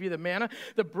who gave you the manna,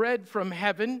 the bread from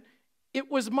heaven.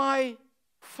 It was my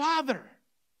Father.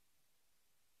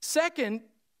 Second,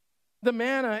 the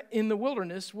manna in the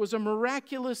wilderness was a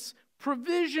miraculous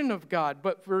provision of God.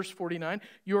 But verse 49,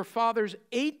 your fathers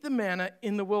ate the manna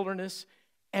in the wilderness,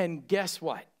 and guess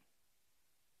what?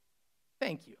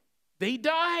 Thank you. They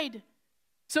died.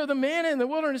 So the manna in the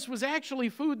wilderness was actually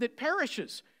food that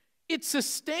perishes. It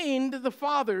sustained the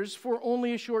fathers for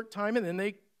only a short time, and then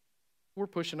they were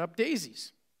pushing up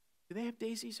daisies. Do they have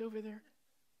daisies over there?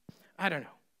 I don't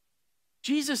know.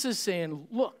 Jesus is saying,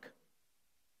 look,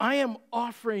 I am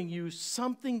offering you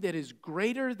something that is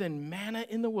greater than manna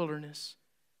in the wilderness.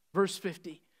 Verse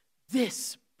 50,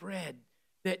 this bread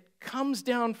that comes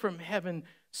down from heaven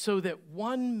so that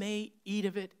one may eat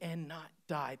of it and not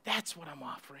die. That's what I'm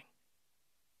offering.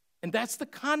 And that's the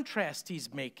contrast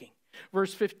he's making.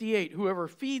 Verse 58, whoever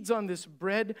feeds on this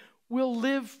bread will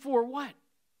live for what?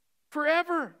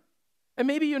 Forever. And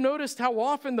maybe you noticed how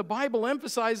often the Bible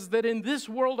emphasizes that in this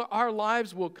world our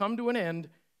lives will come to an end.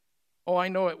 Oh, I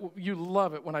know it. You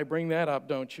love it when I bring that up,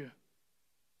 don't you?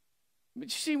 But you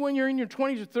see, when you're in your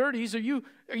 20s or 30s,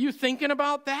 are you thinking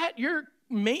about that? You're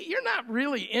not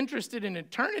really interested in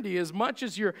eternity as much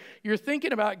as you're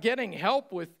thinking about getting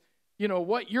help with,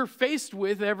 what you're faced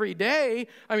with every day.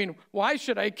 I mean, why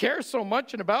should I care so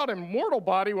much about a mortal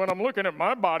body when I'm looking at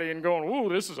my body and going,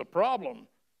 ooh, this is a problem?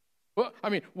 Well, I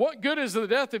mean, what good is the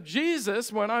death of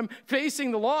Jesus when I'm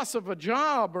facing the loss of a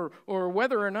job or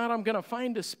whether or not I'm going to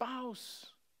find a spouse?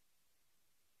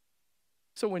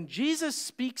 So when Jesus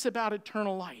speaks about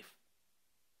eternal life,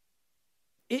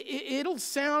 it'll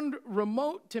sound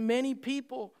remote to many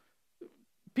people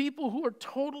who are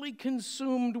totally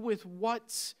consumed with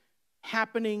what's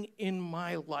happening in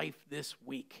my life this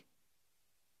week.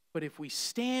 But if we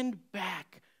stand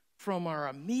back from our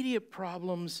immediate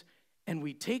problems and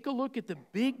we take a look at the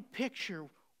big picture,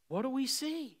 what do we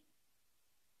see?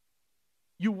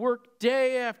 You work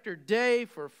day after day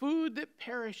for food that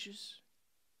perishes.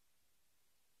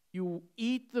 You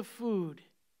eat the food,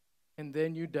 and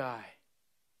then you die.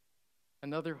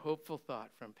 Another hopeful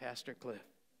thought from Pastor Cliff.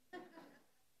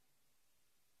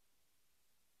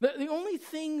 The only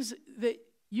things that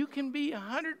you can be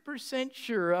 100%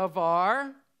 sure of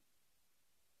are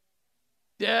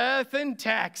death and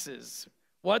taxes.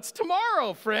 What's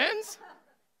tomorrow, friends?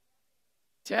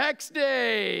 Tax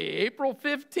day, April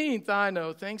 15th. I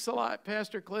know. Thanks a lot,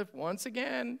 Pastor Cliff, once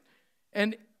again.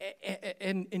 And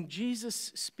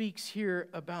Jesus speaks here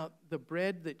about the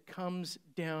bread that comes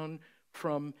down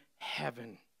from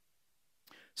heaven.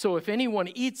 So if anyone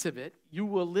eats of it, you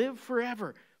will live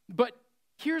forever. But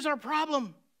here's our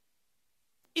problem.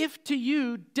 If to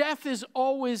you death is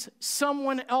always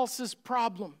someone else's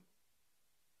problem,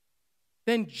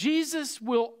 then Jesus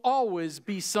will always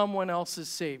be someone else's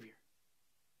Savior.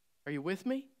 Are you with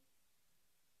me?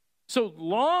 So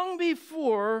long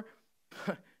before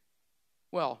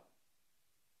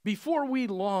we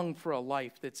long for a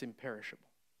life that's imperishable,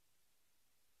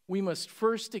 we must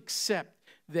first accept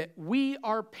that we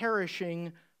are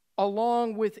perishing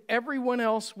along with everyone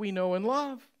else we know and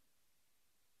love.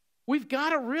 We've got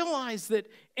to realize that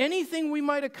anything we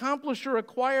might accomplish or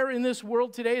acquire in this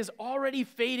world today is already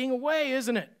fading away,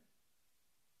 isn't it?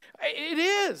 It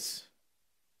is.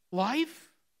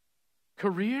 Life,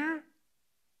 career,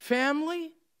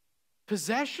 family,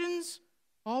 possessions,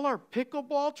 all our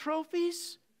pickleball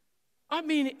trophies. I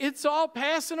mean, it's all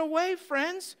passing away,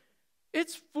 friends.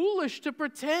 It's foolish to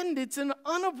pretend it's an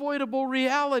unavoidable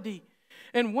reality.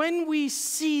 And when we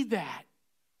see that,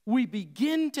 we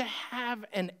begin to have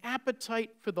an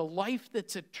appetite for the life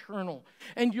that's eternal.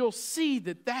 And you'll see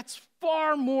that that's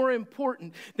far more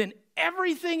important than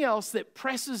everything else that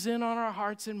presses in on our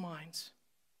hearts and minds.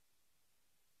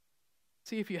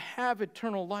 See, if you have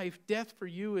eternal life, death for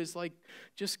you is like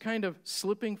just kind of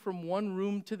slipping from one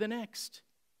room to the next.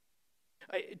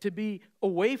 To be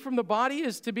away from the body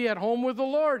is to be at home with the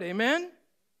Lord. Amen?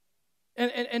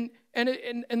 And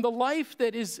the life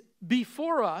that is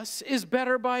before us is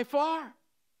better by far.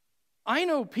 I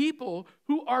know people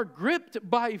who are gripped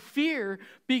by fear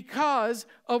because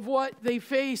of what they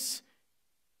face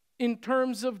in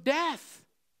terms of death.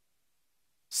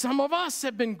 Some of us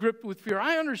have been gripped with fear.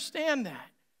 I understand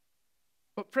that.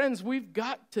 But friends, we've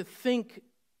got to think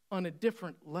on a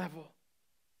different level.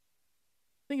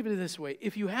 Think of it this way.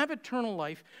 If you have eternal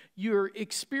life, your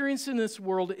experience in this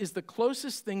world is the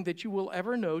closest thing that you will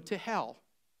ever know to hell.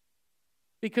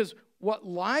 Because what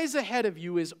lies ahead of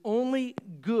you is only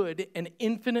good and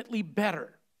infinitely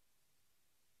better.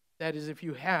 That is, if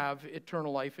you have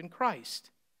eternal life in Christ.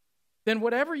 Then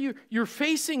whatever you're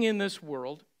facing in this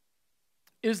world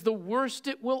is the worst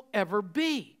it will ever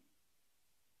be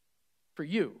for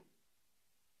you.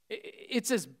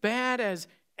 It's as bad as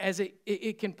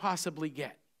it can possibly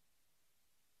get.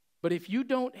 But if you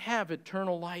don't have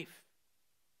eternal life,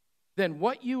 then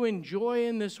what you enjoy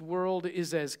in this world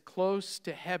is as close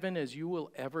to heaven as you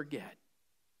will ever get.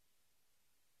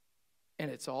 And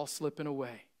it's all slipping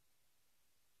away.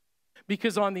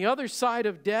 Because on the other side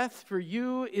of death for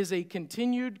you is a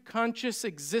continued conscious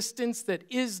existence that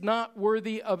is not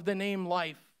worthy of the name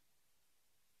life.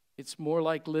 It's more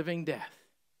like living death.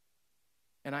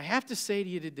 And I have to say to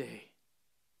you today,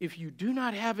 if you do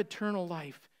not have eternal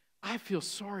life, I feel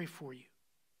sorry for you.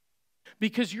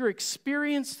 Because your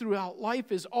experience throughout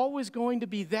life is always going to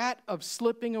be that of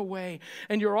slipping away.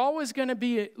 And you're always going to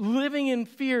be living in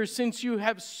fear since you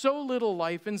have so little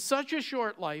life and such a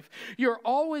short life. You're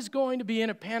always going to be in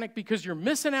a panic because you're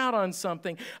missing out on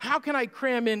something. How can I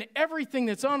cram in everything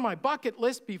that's on my bucket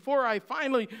list before I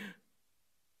finally...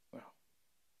 Well,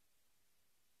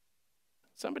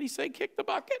 somebody say kick the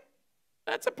bucket?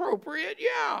 That's appropriate,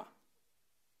 yeah.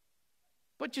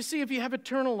 But you see, if you have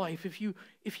eternal life, if you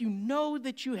know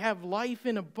that you have life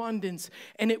in abundance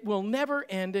and it will never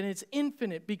end and it's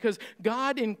infinite because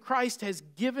God in Christ has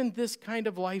given this kind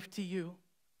of life to you,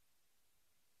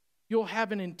 you'll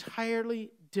have an entirely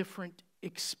different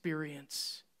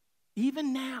experience,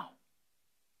 even now.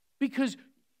 Because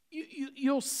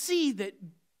you'll see that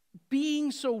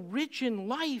being so rich in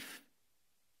life,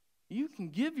 you can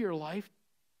give your life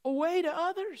away to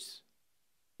others.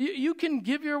 You can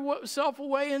give yourself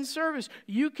away in service.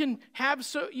 You can have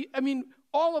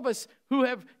all of us who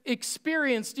have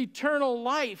experienced eternal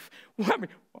life,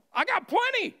 I got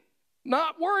plenty.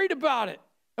 Not worried about it.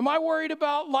 Am I worried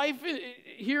about life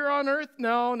here on earth?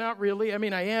 No, not really.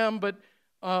 I am, but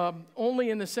only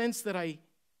in the sense that I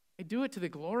do it to the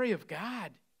glory of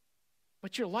God.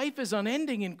 But your life is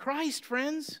unending in Christ,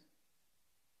 friends.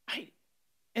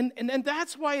 And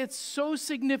that's why it's so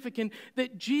significant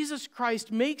that Jesus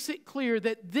Christ makes it clear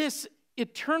that this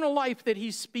eternal life that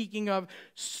he's speaking of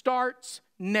starts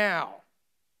now.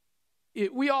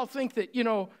 We all think that,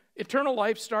 eternal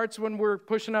life starts when we're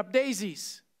pushing up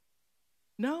daisies.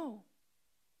 No.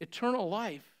 Eternal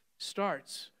life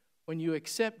starts when you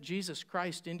accept Jesus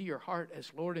Christ into your heart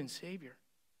as Lord and Savior.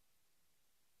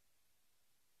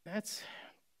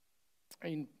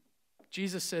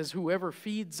 Jesus says, whoever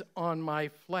feeds on my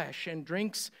flesh and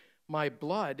drinks my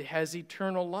blood has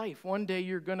eternal life. One day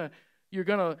you're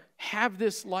gonna have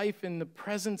this life in the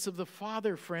presence of the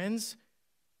Father, friends.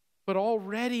 But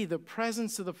already the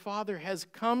presence of the Father has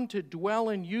come to dwell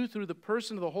in you through the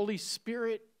person of the Holy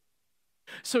Spirit.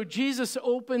 So Jesus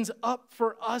opens up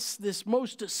for us this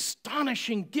most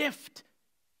astonishing gift.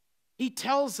 He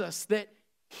tells us that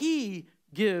he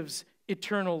gives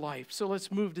eternal life. So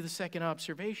let's move to the second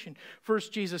observation.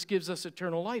 First, Jesus gives us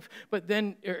eternal life, but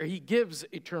then he gives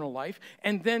eternal life.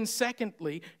 And then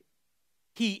secondly,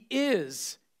 he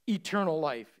is eternal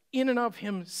life in and of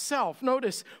himself.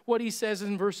 Notice what he says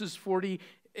in verses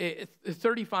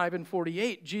 35 and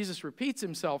 48. Jesus repeats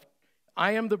himself,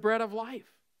 I am the bread of life.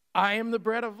 I am the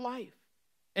bread of life.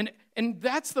 And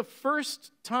that's the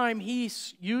first time he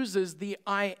uses the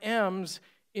I ams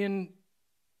in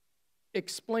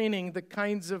explaining the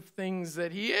kinds of things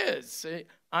that he is.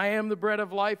 I am the bread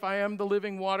of life. I am the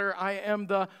living water. I am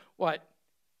the,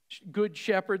 good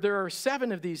shepherd. There are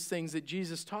 7 of these things that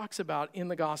Jesus talks about in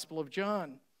the Gospel of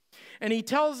John. And he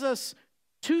tells us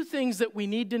 2 things that we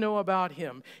need to know about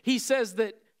him. He says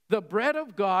that the bread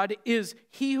of God is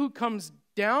he who comes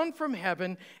down from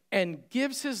heaven and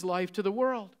gives his life to the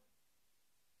world.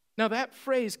 Now that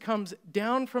phrase, comes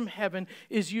down from heaven,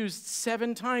 is used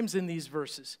 7 times in these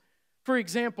verses. For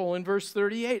example, in verse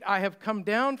 38, I have come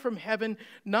down from heaven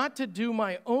not to do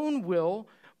my own will,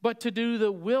 but to do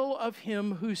the will of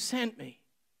him who sent me.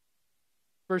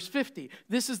 Verse 50,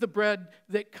 this is the bread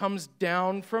that comes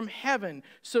down from heaven,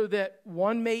 so that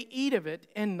one may eat of it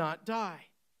and not die.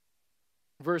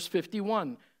 Verse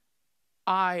 51,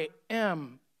 I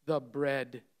am the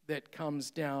bread that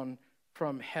comes down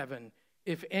from heaven.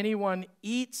 If anyone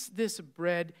eats this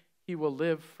bread, he will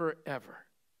live forever.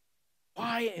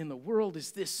 Why in the world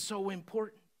is this so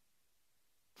important?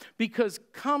 Because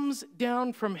comes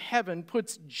down from heaven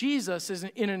puts Jesus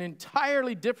in an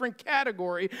entirely different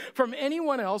category from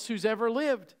anyone else who's ever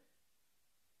lived.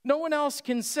 No one else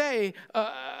can say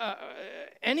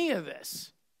any of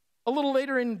this. A little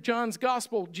later in John's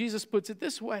gospel, Jesus puts it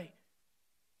this way.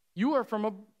 You are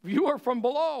from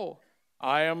below.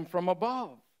 I am from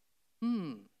above.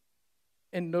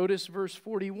 And notice verse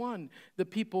 41. The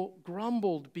people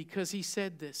grumbled because he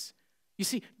said this. You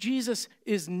see, Jesus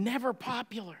is never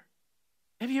popular.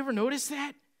 Have you ever noticed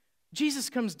that? Jesus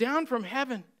comes down from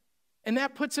heaven, and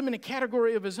that puts him in a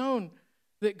category of his own,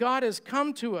 that God has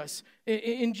come to us.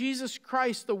 In Jesus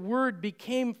Christ, the Word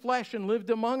became flesh and lived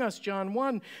among us, John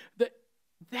 1.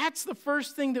 That's the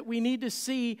first thing that we need to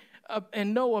see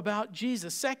and know about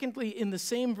Jesus. Secondly, in the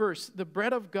same verse, the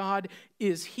bread of God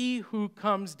is he who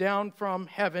comes down from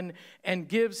heaven and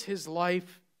gives his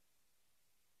life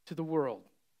to the world.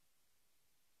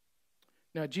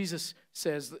 Now, Jesus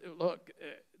says, look,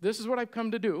 this is what I've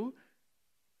come to do.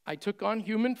 I took on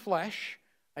human flesh.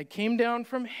 I came down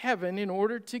from heaven in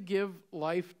order to give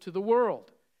life to the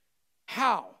world.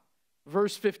 How?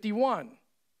 Verse 51.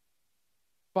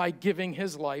 By giving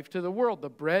his life to the world. The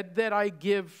bread that I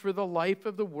give for the life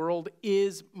of the world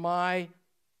is my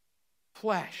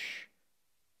flesh.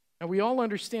 Now, we all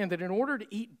understand that in order to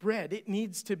eat bread, it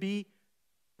needs to be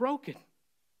broken.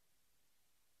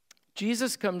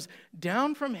 Jesus comes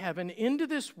down from heaven into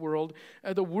this world.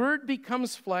 The Word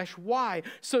becomes flesh. Why?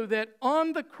 So that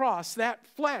on the cross, that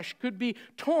flesh could be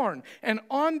torn. And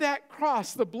on that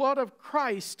cross, the blood of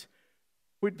Christ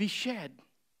would be shed.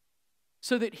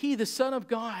 So that he, the Son of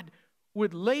God,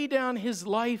 would lay down his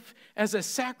life as a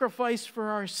sacrifice for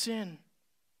our sin,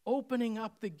 opening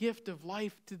up the gift of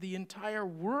life to the entire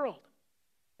world.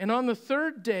 And on the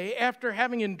third day, after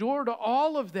having endured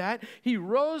all of that, he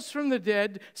rose from the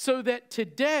dead so that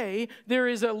today there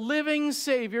is a living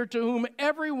Savior to whom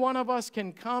every one of us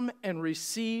can come and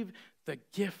receive the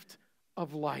gift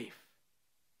of life.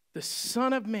 The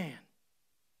Son of Man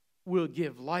will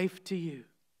give life to you.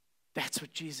 That's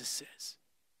what Jesus says.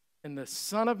 And the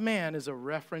Son of Man is a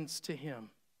reference to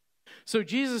him. So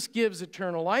Jesus gives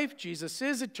eternal life. Jesus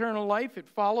is eternal life. It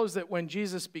follows that when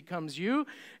Jesus becomes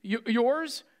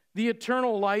yours, the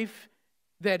eternal life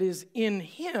that is in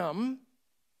him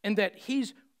and that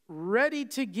he's ready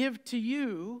to give to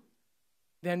you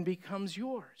then becomes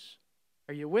yours.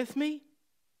 Are you with me?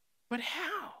 But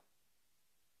how?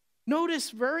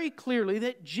 Notice very clearly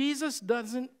that Jesus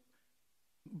doesn't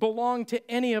belong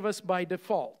to any of us by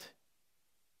default.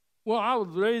 Well, I was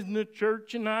raised in the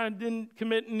church and I didn't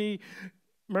commit any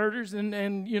murders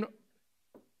and you know,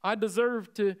 I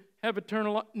deserve to have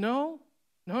eternal life. No.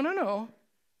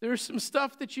 There's some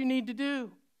stuff that you need to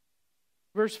do.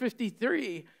 Verse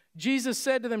 53, Jesus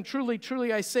said to them, "Truly,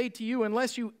 truly, I say to you,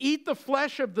 unless you eat the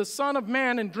flesh of the Son of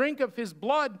Man and drink of his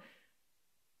blood,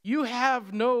 you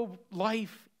have no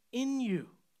life in you."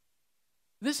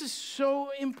 This is so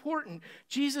important.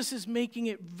 Jesus is making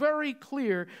it very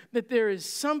clear that there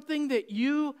is something that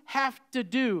you have to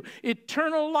do.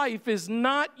 Eternal life is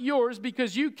not yours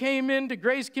because you came into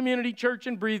Grace Community Church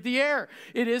and breathed the air.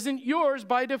 It isn't yours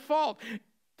by default.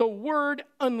 The word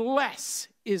unless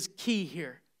is key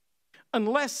here.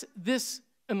 Unless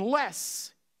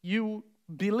you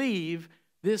believe,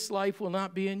 this life will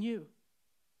not be in you.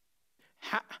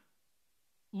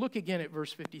 Look again at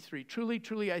verse 53. "Truly,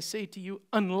 truly, I say to you,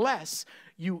 unless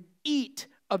you eat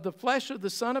of the flesh of the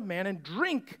Son of Man and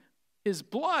drink his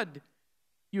blood,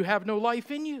 you have no life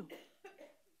in you."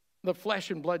 The flesh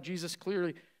and blood Jesus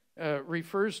clearly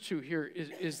refers to here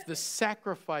is the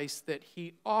sacrifice that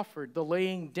he offered, the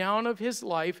laying down of his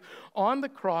life on the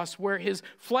cross where his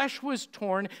flesh was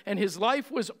torn and his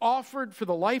life was offered for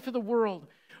the life of the world,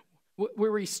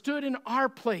 where he stood in our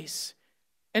place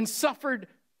and suffered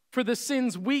for the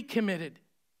sins we committed.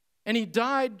 And he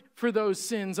died for those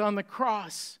sins on the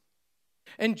cross.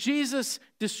 And Jesus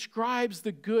describes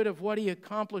the good of what he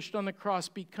accomplished on the cross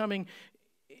becoming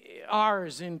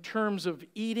ours in terms of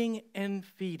eating and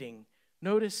feeding.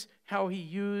 Notice how he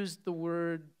used the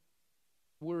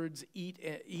words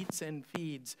eats and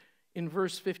feeds. In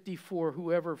verse 54,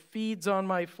 "Whoever feeds on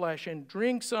my flesh and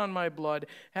drinks on my blood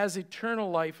has eternal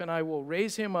life, and I will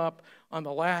raise him up on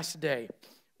the last day."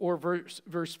 Or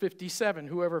verse 57,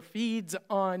 "Whoever feeds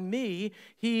on me,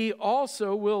 he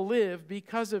also will live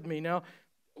because of me." Now,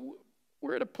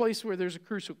 we're at a place where there's a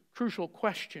crucial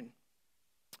question.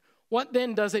 What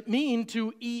then does it mean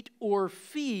to eat or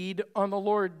feed on the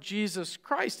Lord Jesus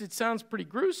Christ? It sounds pretty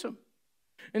gruesome.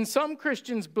 And some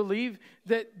Christians believe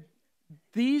that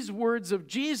these words of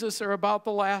Jesus are about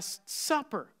the Last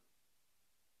Supper.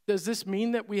 Does this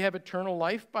mean that we have eternal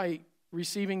life by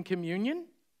receiving communion?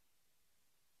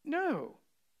 No.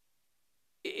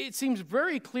 It seems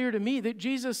very clear to me that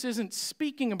Jesus isn't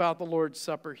speaking about the Lord's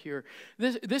Supper here.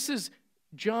 This is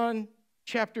John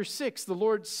chapter 6. The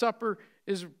Lord's Supper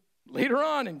is later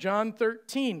on in John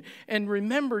 13. And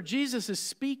remember, Jesus is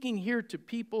speaking here to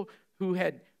people who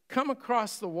had come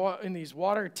across in these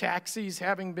water taxis,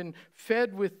 having been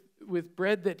fed with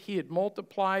bread that he had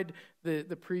multiplied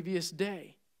the previous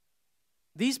day.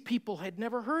 These people had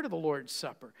never heard of the Lord's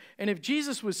Supper. And if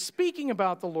Jesus was speaking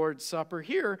about the Lord's Supper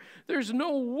here, there's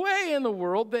no way in the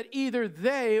world that either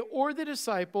they or the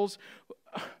disciples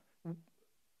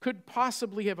could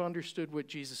possibly have understood what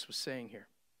Jesus was saying here.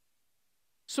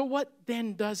 So what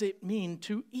then does it mean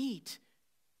to eat?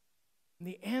 And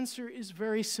the answer is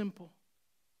very simple.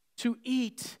 To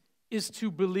eat is to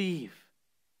believe.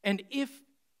 And if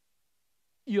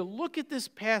you look at this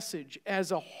passage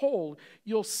as a whole,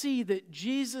 you'll see that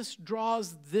Jesus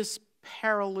draws this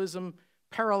parallelism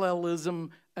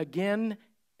again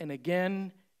and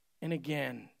again and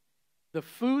again. The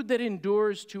food that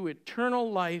endures to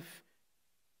eternal life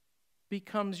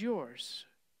becomes yours.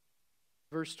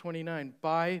 Verse 29,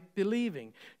 by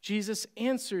believing. Jesus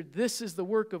answered, "This is the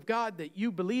work of God, that you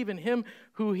believe in him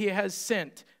who he has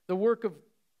sent." The work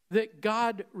that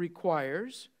God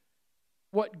requires,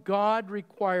 what God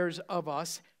requires of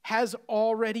us, has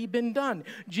already been done.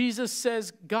 Jesus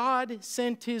says God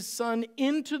sent his Son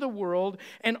into the world,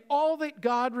 and all that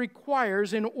God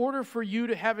requires in order for you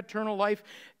to have eternal life,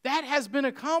 that has been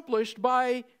accomplished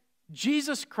by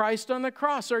Jesus Christ on the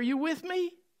cross. Are you with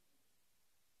me?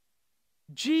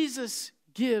 Jesus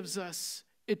gives us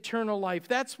eternal life.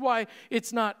 That's why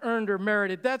it's not earned or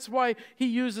merited. That's why he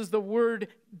uses the word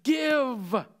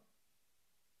give.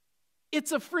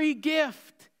 It's a free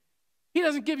gift. He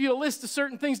doesn't give you a list of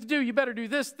certain things to do. You better do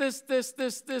this, this, this,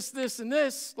 this, this, this, and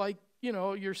this, like,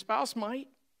 your spouse might.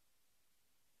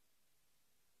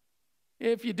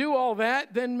 If you do all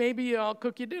that, then maybe I'll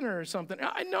cook you dinner or something.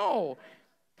 I know.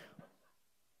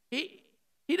 He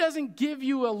doesn't give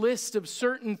you a list of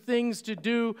certain things to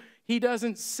do. He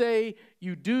doesn't say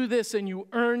you do this and you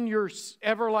earn your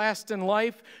everlasting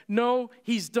life. No,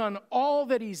 he's done all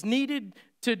that he's needed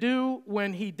to do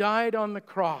when he died on the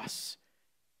cross.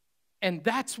 And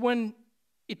that's when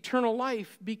eternal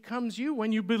life becomes you,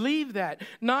 when you believe that.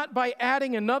 Not by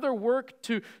adding another work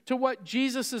to what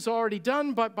Jesus has already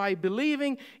done, but by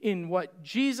believing in what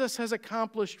Jesus has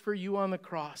accomplished for you on the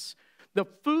cross. The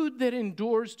food that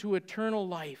endures to eternal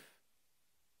life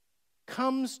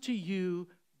comes to you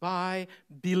by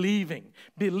believing.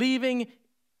 Believing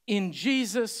in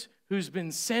Jesus who's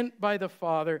been sent by the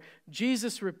Father.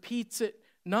 Jesus repeats it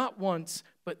not once,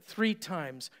 but 3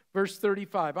 times. Verse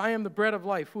 35, I am the bread of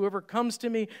life. Whoever comes to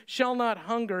me shall not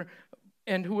hunger,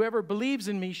 and whoever believes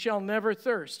in me shall never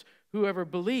thirst. Whoever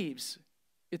believes,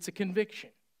 it's a conviction.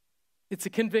 It's a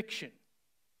conviction.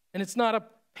 And it's not a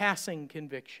passing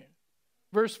conviction.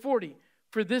 Verse 40,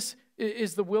 for this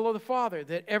is the will of the Father,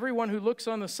 that everyone who looks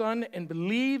on the Son and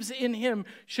believes in him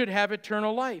should have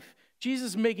eternal life.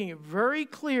 Jesus is making it very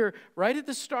clear right at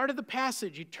the start of the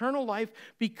passage. Eternal life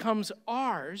becomes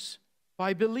ours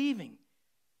by believing.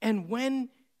 And when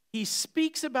he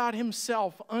speaks about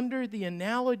himself under the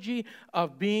analogy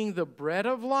of being the bread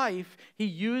of life, he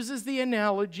uses the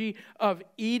analogy of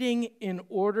eating in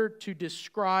order to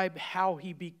describe how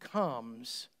he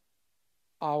becomes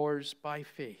ours by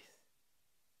faith.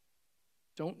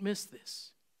 Don't miss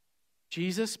this.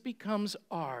 Jesus becomes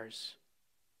ours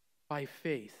by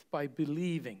faith, by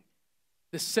believing.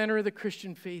 The center of the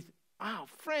Christian faith. Wow,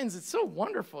 friends, it's so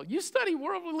wonderful. You study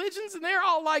world religions and they're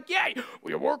all like, yeah,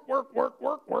 we work,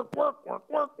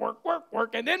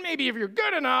 and then maybe if you're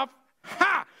good enough,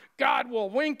 God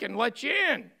will wink and let you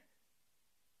in.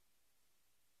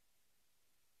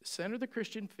 The center of the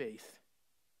Christian faith.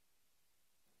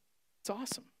 It's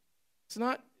awesome. It's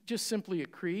not just simply a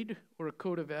creed or a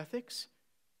code of ethics.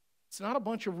 It's not a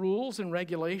bunch of rules and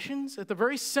regulations. At the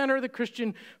very center of the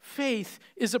Christian faith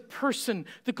is a person,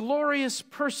 the glorious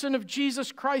person of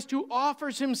Jesus Christ, who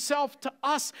offers himself to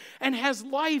us and has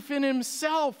life in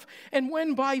himself. And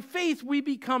when by faith we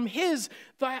become his,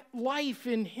 that life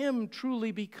in him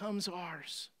truly becomes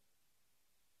ours.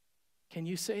 Can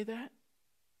you say that?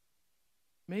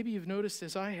 Maybe you've noticed,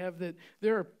 as I have, that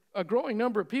there are a growing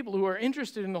number of people who are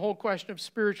interested in the whole question of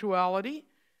spirituality.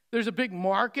 There's a big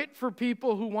market for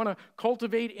people who want to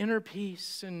cultivate inner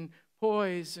peace and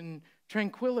poise and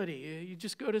tranquility. You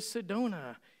just go to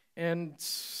Sedona, and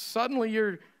suddenly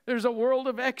there's a world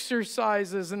of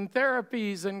exercises and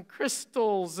therapies and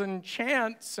crystals and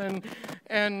chants and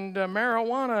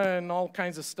marijuana and all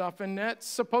kinds of stuff, and that's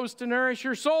supposed to nourish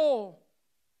your soul.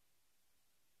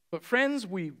 But friends,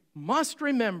 we must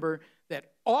remember that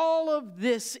all of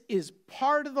this is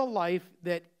part of the life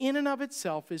that in and of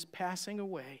itself is passing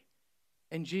away.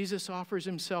 And Jesus offers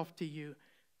himself to you.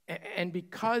 And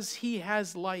because he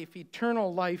has life,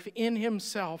 eternal life in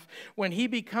himself, when he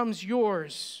becomes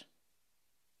yours,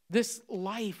 this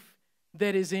life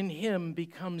that is in him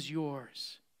becomes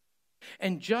yours.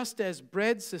 And just as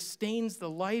bread sustains the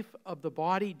life of the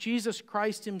body, Jesus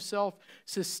Christ himself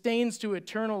sustains to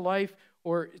eternal life,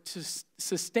 or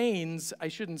sustains, I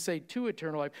shouldn't say to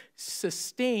eternal life,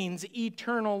 sustains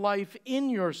eternal life in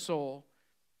your soul.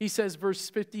 He says, verse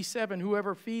 57,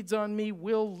 whoever feeds on me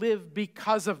will live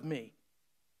because of me.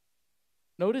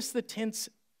 Notice the tense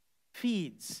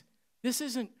feeds. This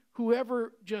isn't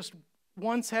whoever just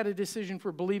once had a decision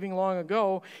for believing long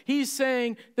ago. He's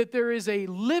saying that there is a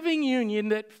living union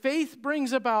that faith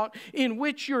brings about in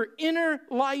which your inner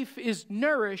life is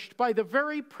nourished by the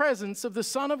very presence of the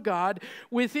Son of God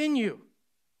within you.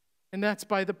 And that's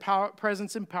by the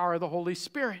presence and power of the Holy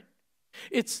Spirit.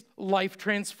 It's life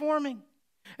transforming.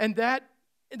 And that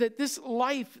this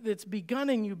life that's begun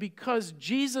in you because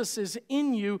Jesus is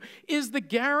in you is the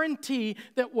guarantee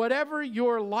that whatever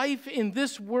your life in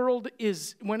this world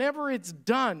is, whenever it's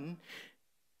done,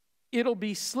 it'll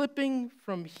be slipping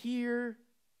from here,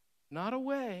 not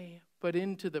away, but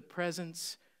into the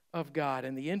presence of God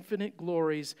and the infinite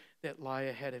glories that lie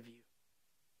ahead of you.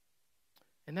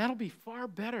 And that'll be far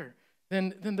better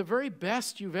than the very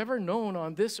best you've ever known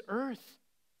on this earth.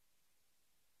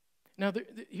 Now,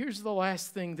 here's the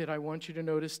last thing that I want you to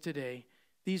notice today.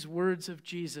 These words of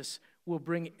Jesus will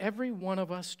bring every one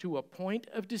of us to a point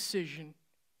of decision.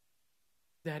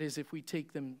 That is, if we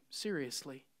take them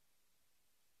seriously.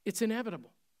 It's inevitable.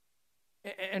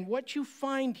 And what you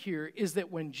find here is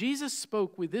that when Jesus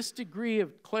spoke with this degree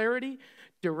of clarity,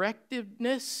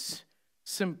 directiveness,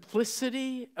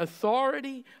 simplicity,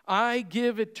 authority, I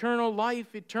give eternal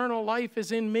life. Eternal life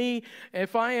is in me.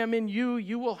 If I am in you,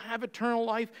 you will have eternal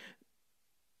life.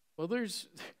 Well,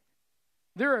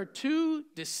 there are two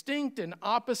distinct and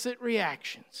opposite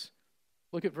reactions.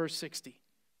 Look at verse 60.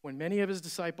 When many of his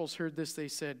disciples heard this, they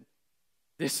said,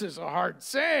 "This is a hard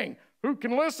saying. Who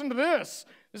can listen to this?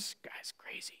 This guy's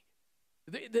crazy."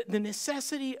 The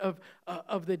necessity of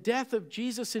the death of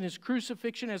Jesus and his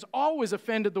crucifixion has always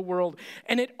offended the world,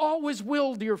 and it always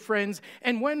will, dear friends.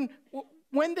 And when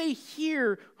they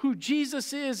hear who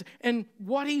Jesus is and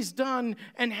what he's done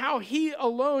and how he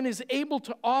alone is able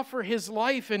to offer his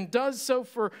life and does so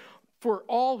for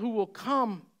all who will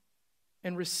come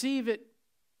and receive it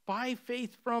by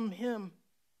faith from him,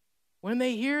 when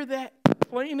they hear that,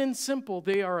 plain and simple,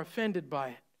 they are offended by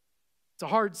it. It's a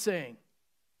hard saying.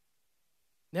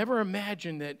 Never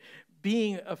imagine that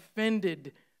being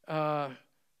offended at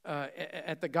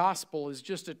the gospel is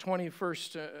just a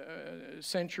 21st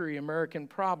century American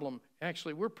problem.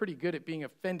 Actually, we're pretty good at being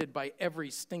offended by every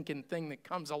stinking thing that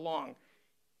comes along.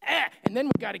 And then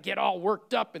we got to get all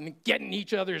worked up and get in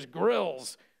each other's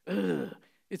grills.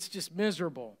 It's just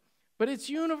miserable. But it's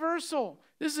universal.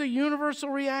 This is a universal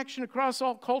reaction across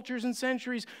all cultures and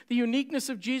centuries. The uniqueness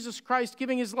of Jesus Christ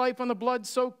giving his life on the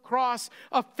blood-soaked cross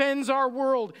offends our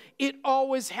world. It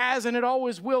always has and it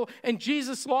always will. And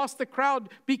Jesus lost the crowd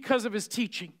because of his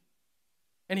teaching.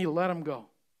 And he let them go.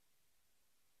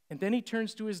 And then he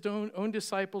turns to his own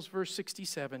disciples, verse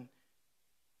 67.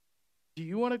 Do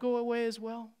you want to go away as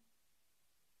well?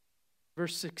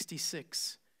 Verse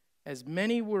 66. As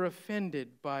many were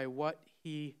offended by what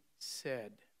he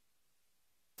said.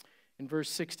 In verse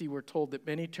 60, we're told that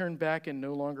many turned back and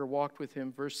no longer walked with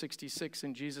him. Verse 66,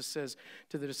 and Jesus says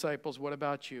to the disciples, what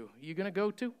about you? Are you going to go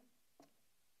too?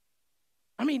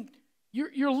 I mean,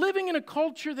 you're living in a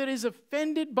culture that is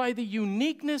offended by the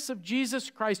uniqueness of Jesus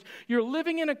Christ. You're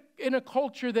living in a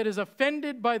culture that is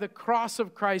offended by the cross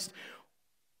of Christ.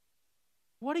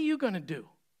 What are you going to do?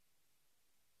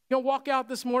 You're going to walk out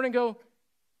this morning and go,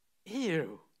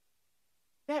 ew,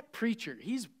 that preacher,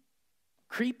 he's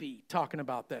creepy talking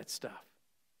about that stuff.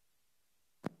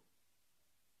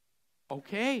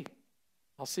 Okay,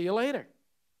 I'll see you later.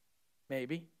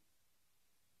 Maybe.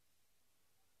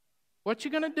 What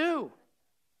you going to do?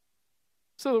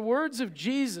 So the words of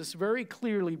Jesus very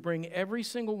clearly bring every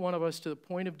single one of us to the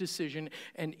point of decision,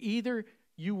 and either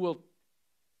you will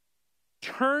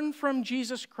turn from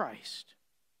Jesus Christ,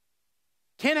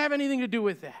 can't have anything to do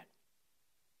with that,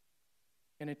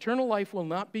 and eternal life will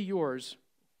not be yours.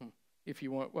 If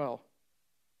you want, well,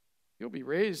 you'll be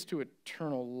raised to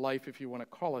eternal life if you want to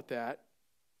call it that.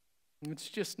 It's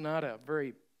just not a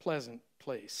very pleasant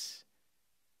place.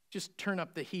 Just turn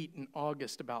up the heat in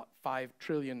August about 5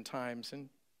 trillion times, and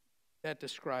that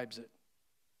describes it.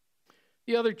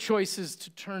 The other choice is to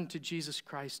turn to Jesus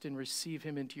Christ and receive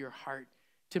him into your heart,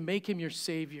 to make him your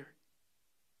Savior.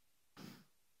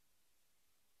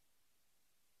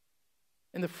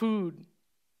 And the food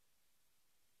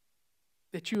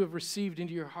that you have received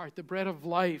into your heart, the bread of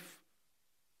life,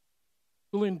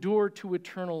 will endure to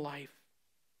eternal life.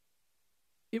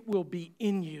 It will be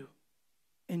in you,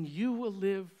 and you will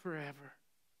live forever.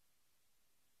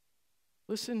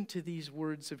 Listen to these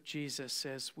words of Jesus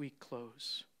as we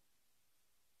close.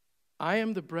 I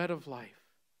am the bread of life.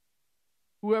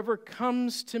 Whoever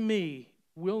comes to me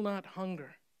will not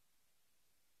hunger.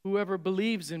 Whoever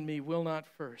believes in me will not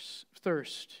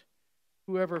thirst.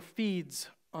 Whoever feeds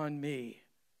on me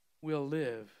will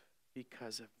live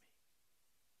because of me.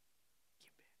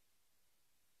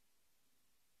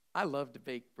 I love to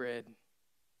bake bread.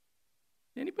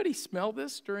 Anybody smell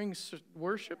this during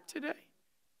worship today?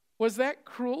 Was that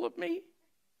cruel of me?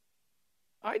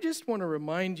 I just want to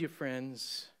remind you,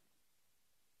 friends,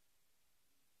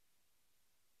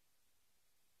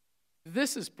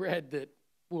 this is bread that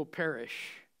will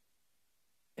perish.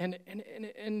 And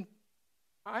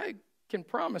I can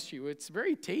promise you it's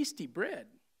very tasty bread.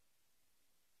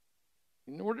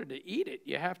 In order to eat it,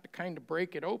 you have to kind of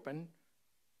break it open.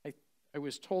 I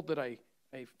was told that I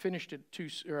finished it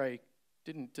I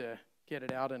didn't get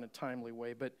it out in a timely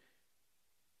way, but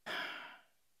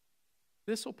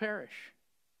this will perish.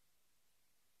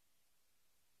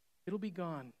 It'll be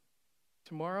gone.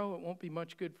 Tomorrow it won't be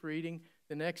much good for eating.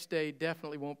 The next day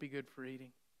definitely won't be good for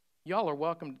eating. Y'all are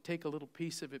welcome to take a little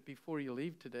piece of it before you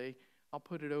leave today. I'll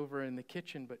put it over in the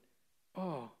kitchen, but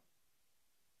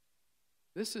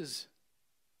this is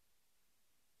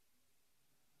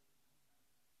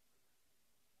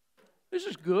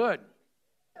good.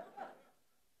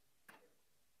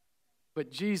 But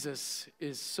Jesus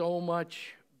is so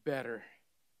much better.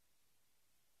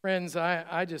 Friends,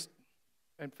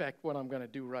 in fact, what I'm going to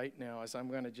do right now is I'm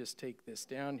going to just take this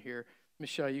down here.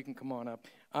 Michele, you can come on up.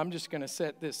 I'm just going to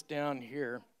set this down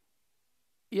here.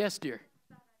 Yes, dear.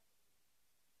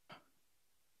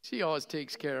 She always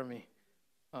takes care of me.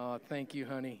 Oh, thank you,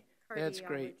 honey. That's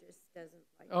great.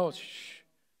 Oh, shh.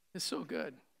 It's so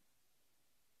good.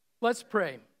 Let's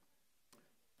pray.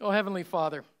 Oh, Heavenly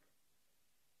Father,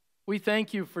 we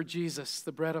thank you for Jesus,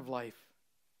 the bread of life,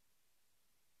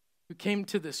 who came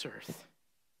to this earth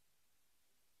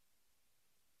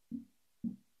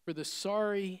for the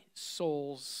sorry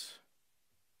souls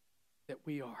that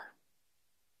we are,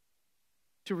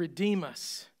 to redeem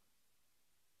us,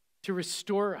 to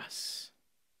restore us,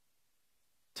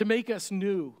 to make us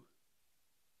new.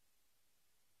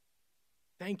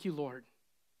 Thank you, Lord,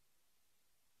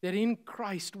 that in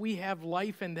Christ we have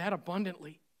life, and that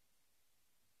abundantly.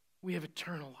 We have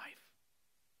eternal life.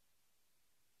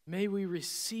 May we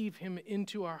receive him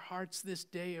into our hearts this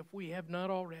day if we have not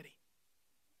already.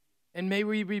 And may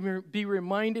we be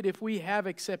reminded, if we have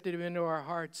accepted him into our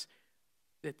hearts,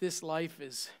 that this life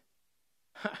is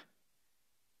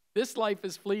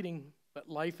fleeting, but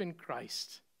life in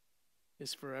Christ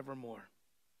is forevermore.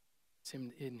 It's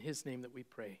in his name that we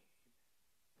pray.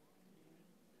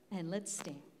 And let's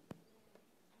stand.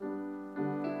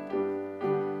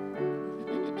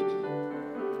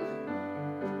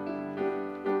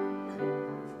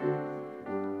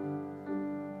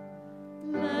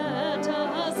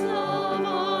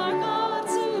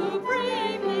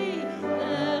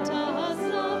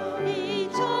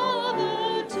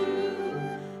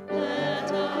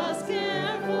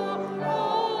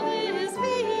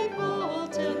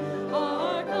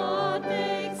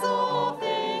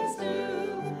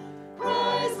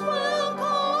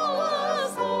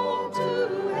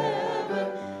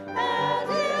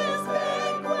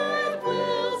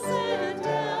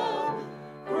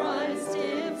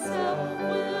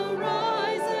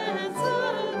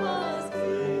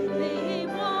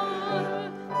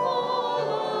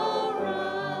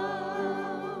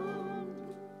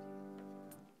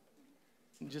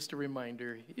 Just a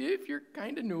reminder, if you're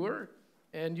kind of newer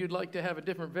and you'd like to have a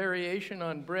different variation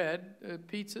on bread,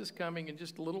 pizza's coming in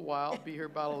just a little while. Be here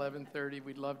about 11:30.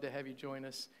 We'd love to have you join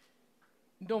us.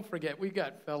 And don't forget, we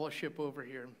got fellowship over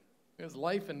here. Because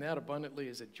life in that abundantly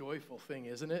is a joyful thing,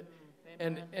 isn't it?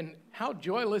 And how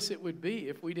joyless it would be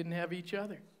if we didn't have each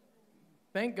other.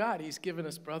 Thank God he's given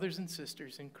us brothers and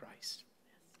sisters in Christ.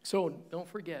 So don't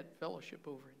forget fellowship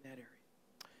over in that area.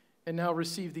 And now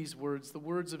receive these words, the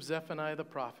words of Zephaniah the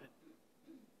prophet.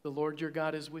 The Lord your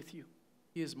God is with you.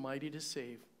 He is mighty to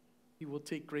save. He will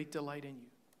take great delight in you.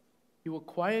 He will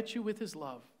quiet you with his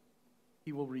love.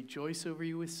 He will rejoice over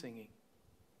you with singing.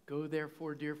 Go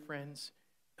therefore, dear friends,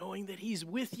 knowing that he's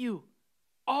with you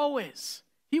always.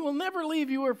 He will never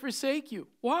leave you or forsake you.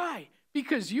 Why?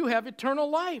 Because you have eternal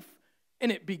life.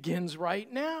 And it begins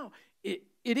right now. It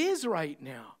is right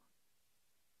now.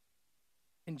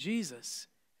 And Jesus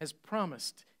has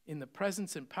promised in the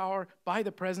presence and power, by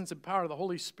the presence and power of the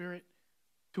Holy Spirit,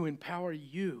 to empower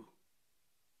you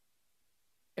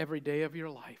every day of your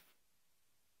life.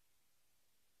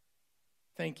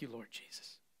 Thank you, Lord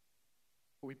Jesus.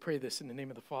 We pray this in the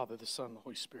name of the Father, the Son, and the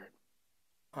Holy Spirit.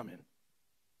 Amen.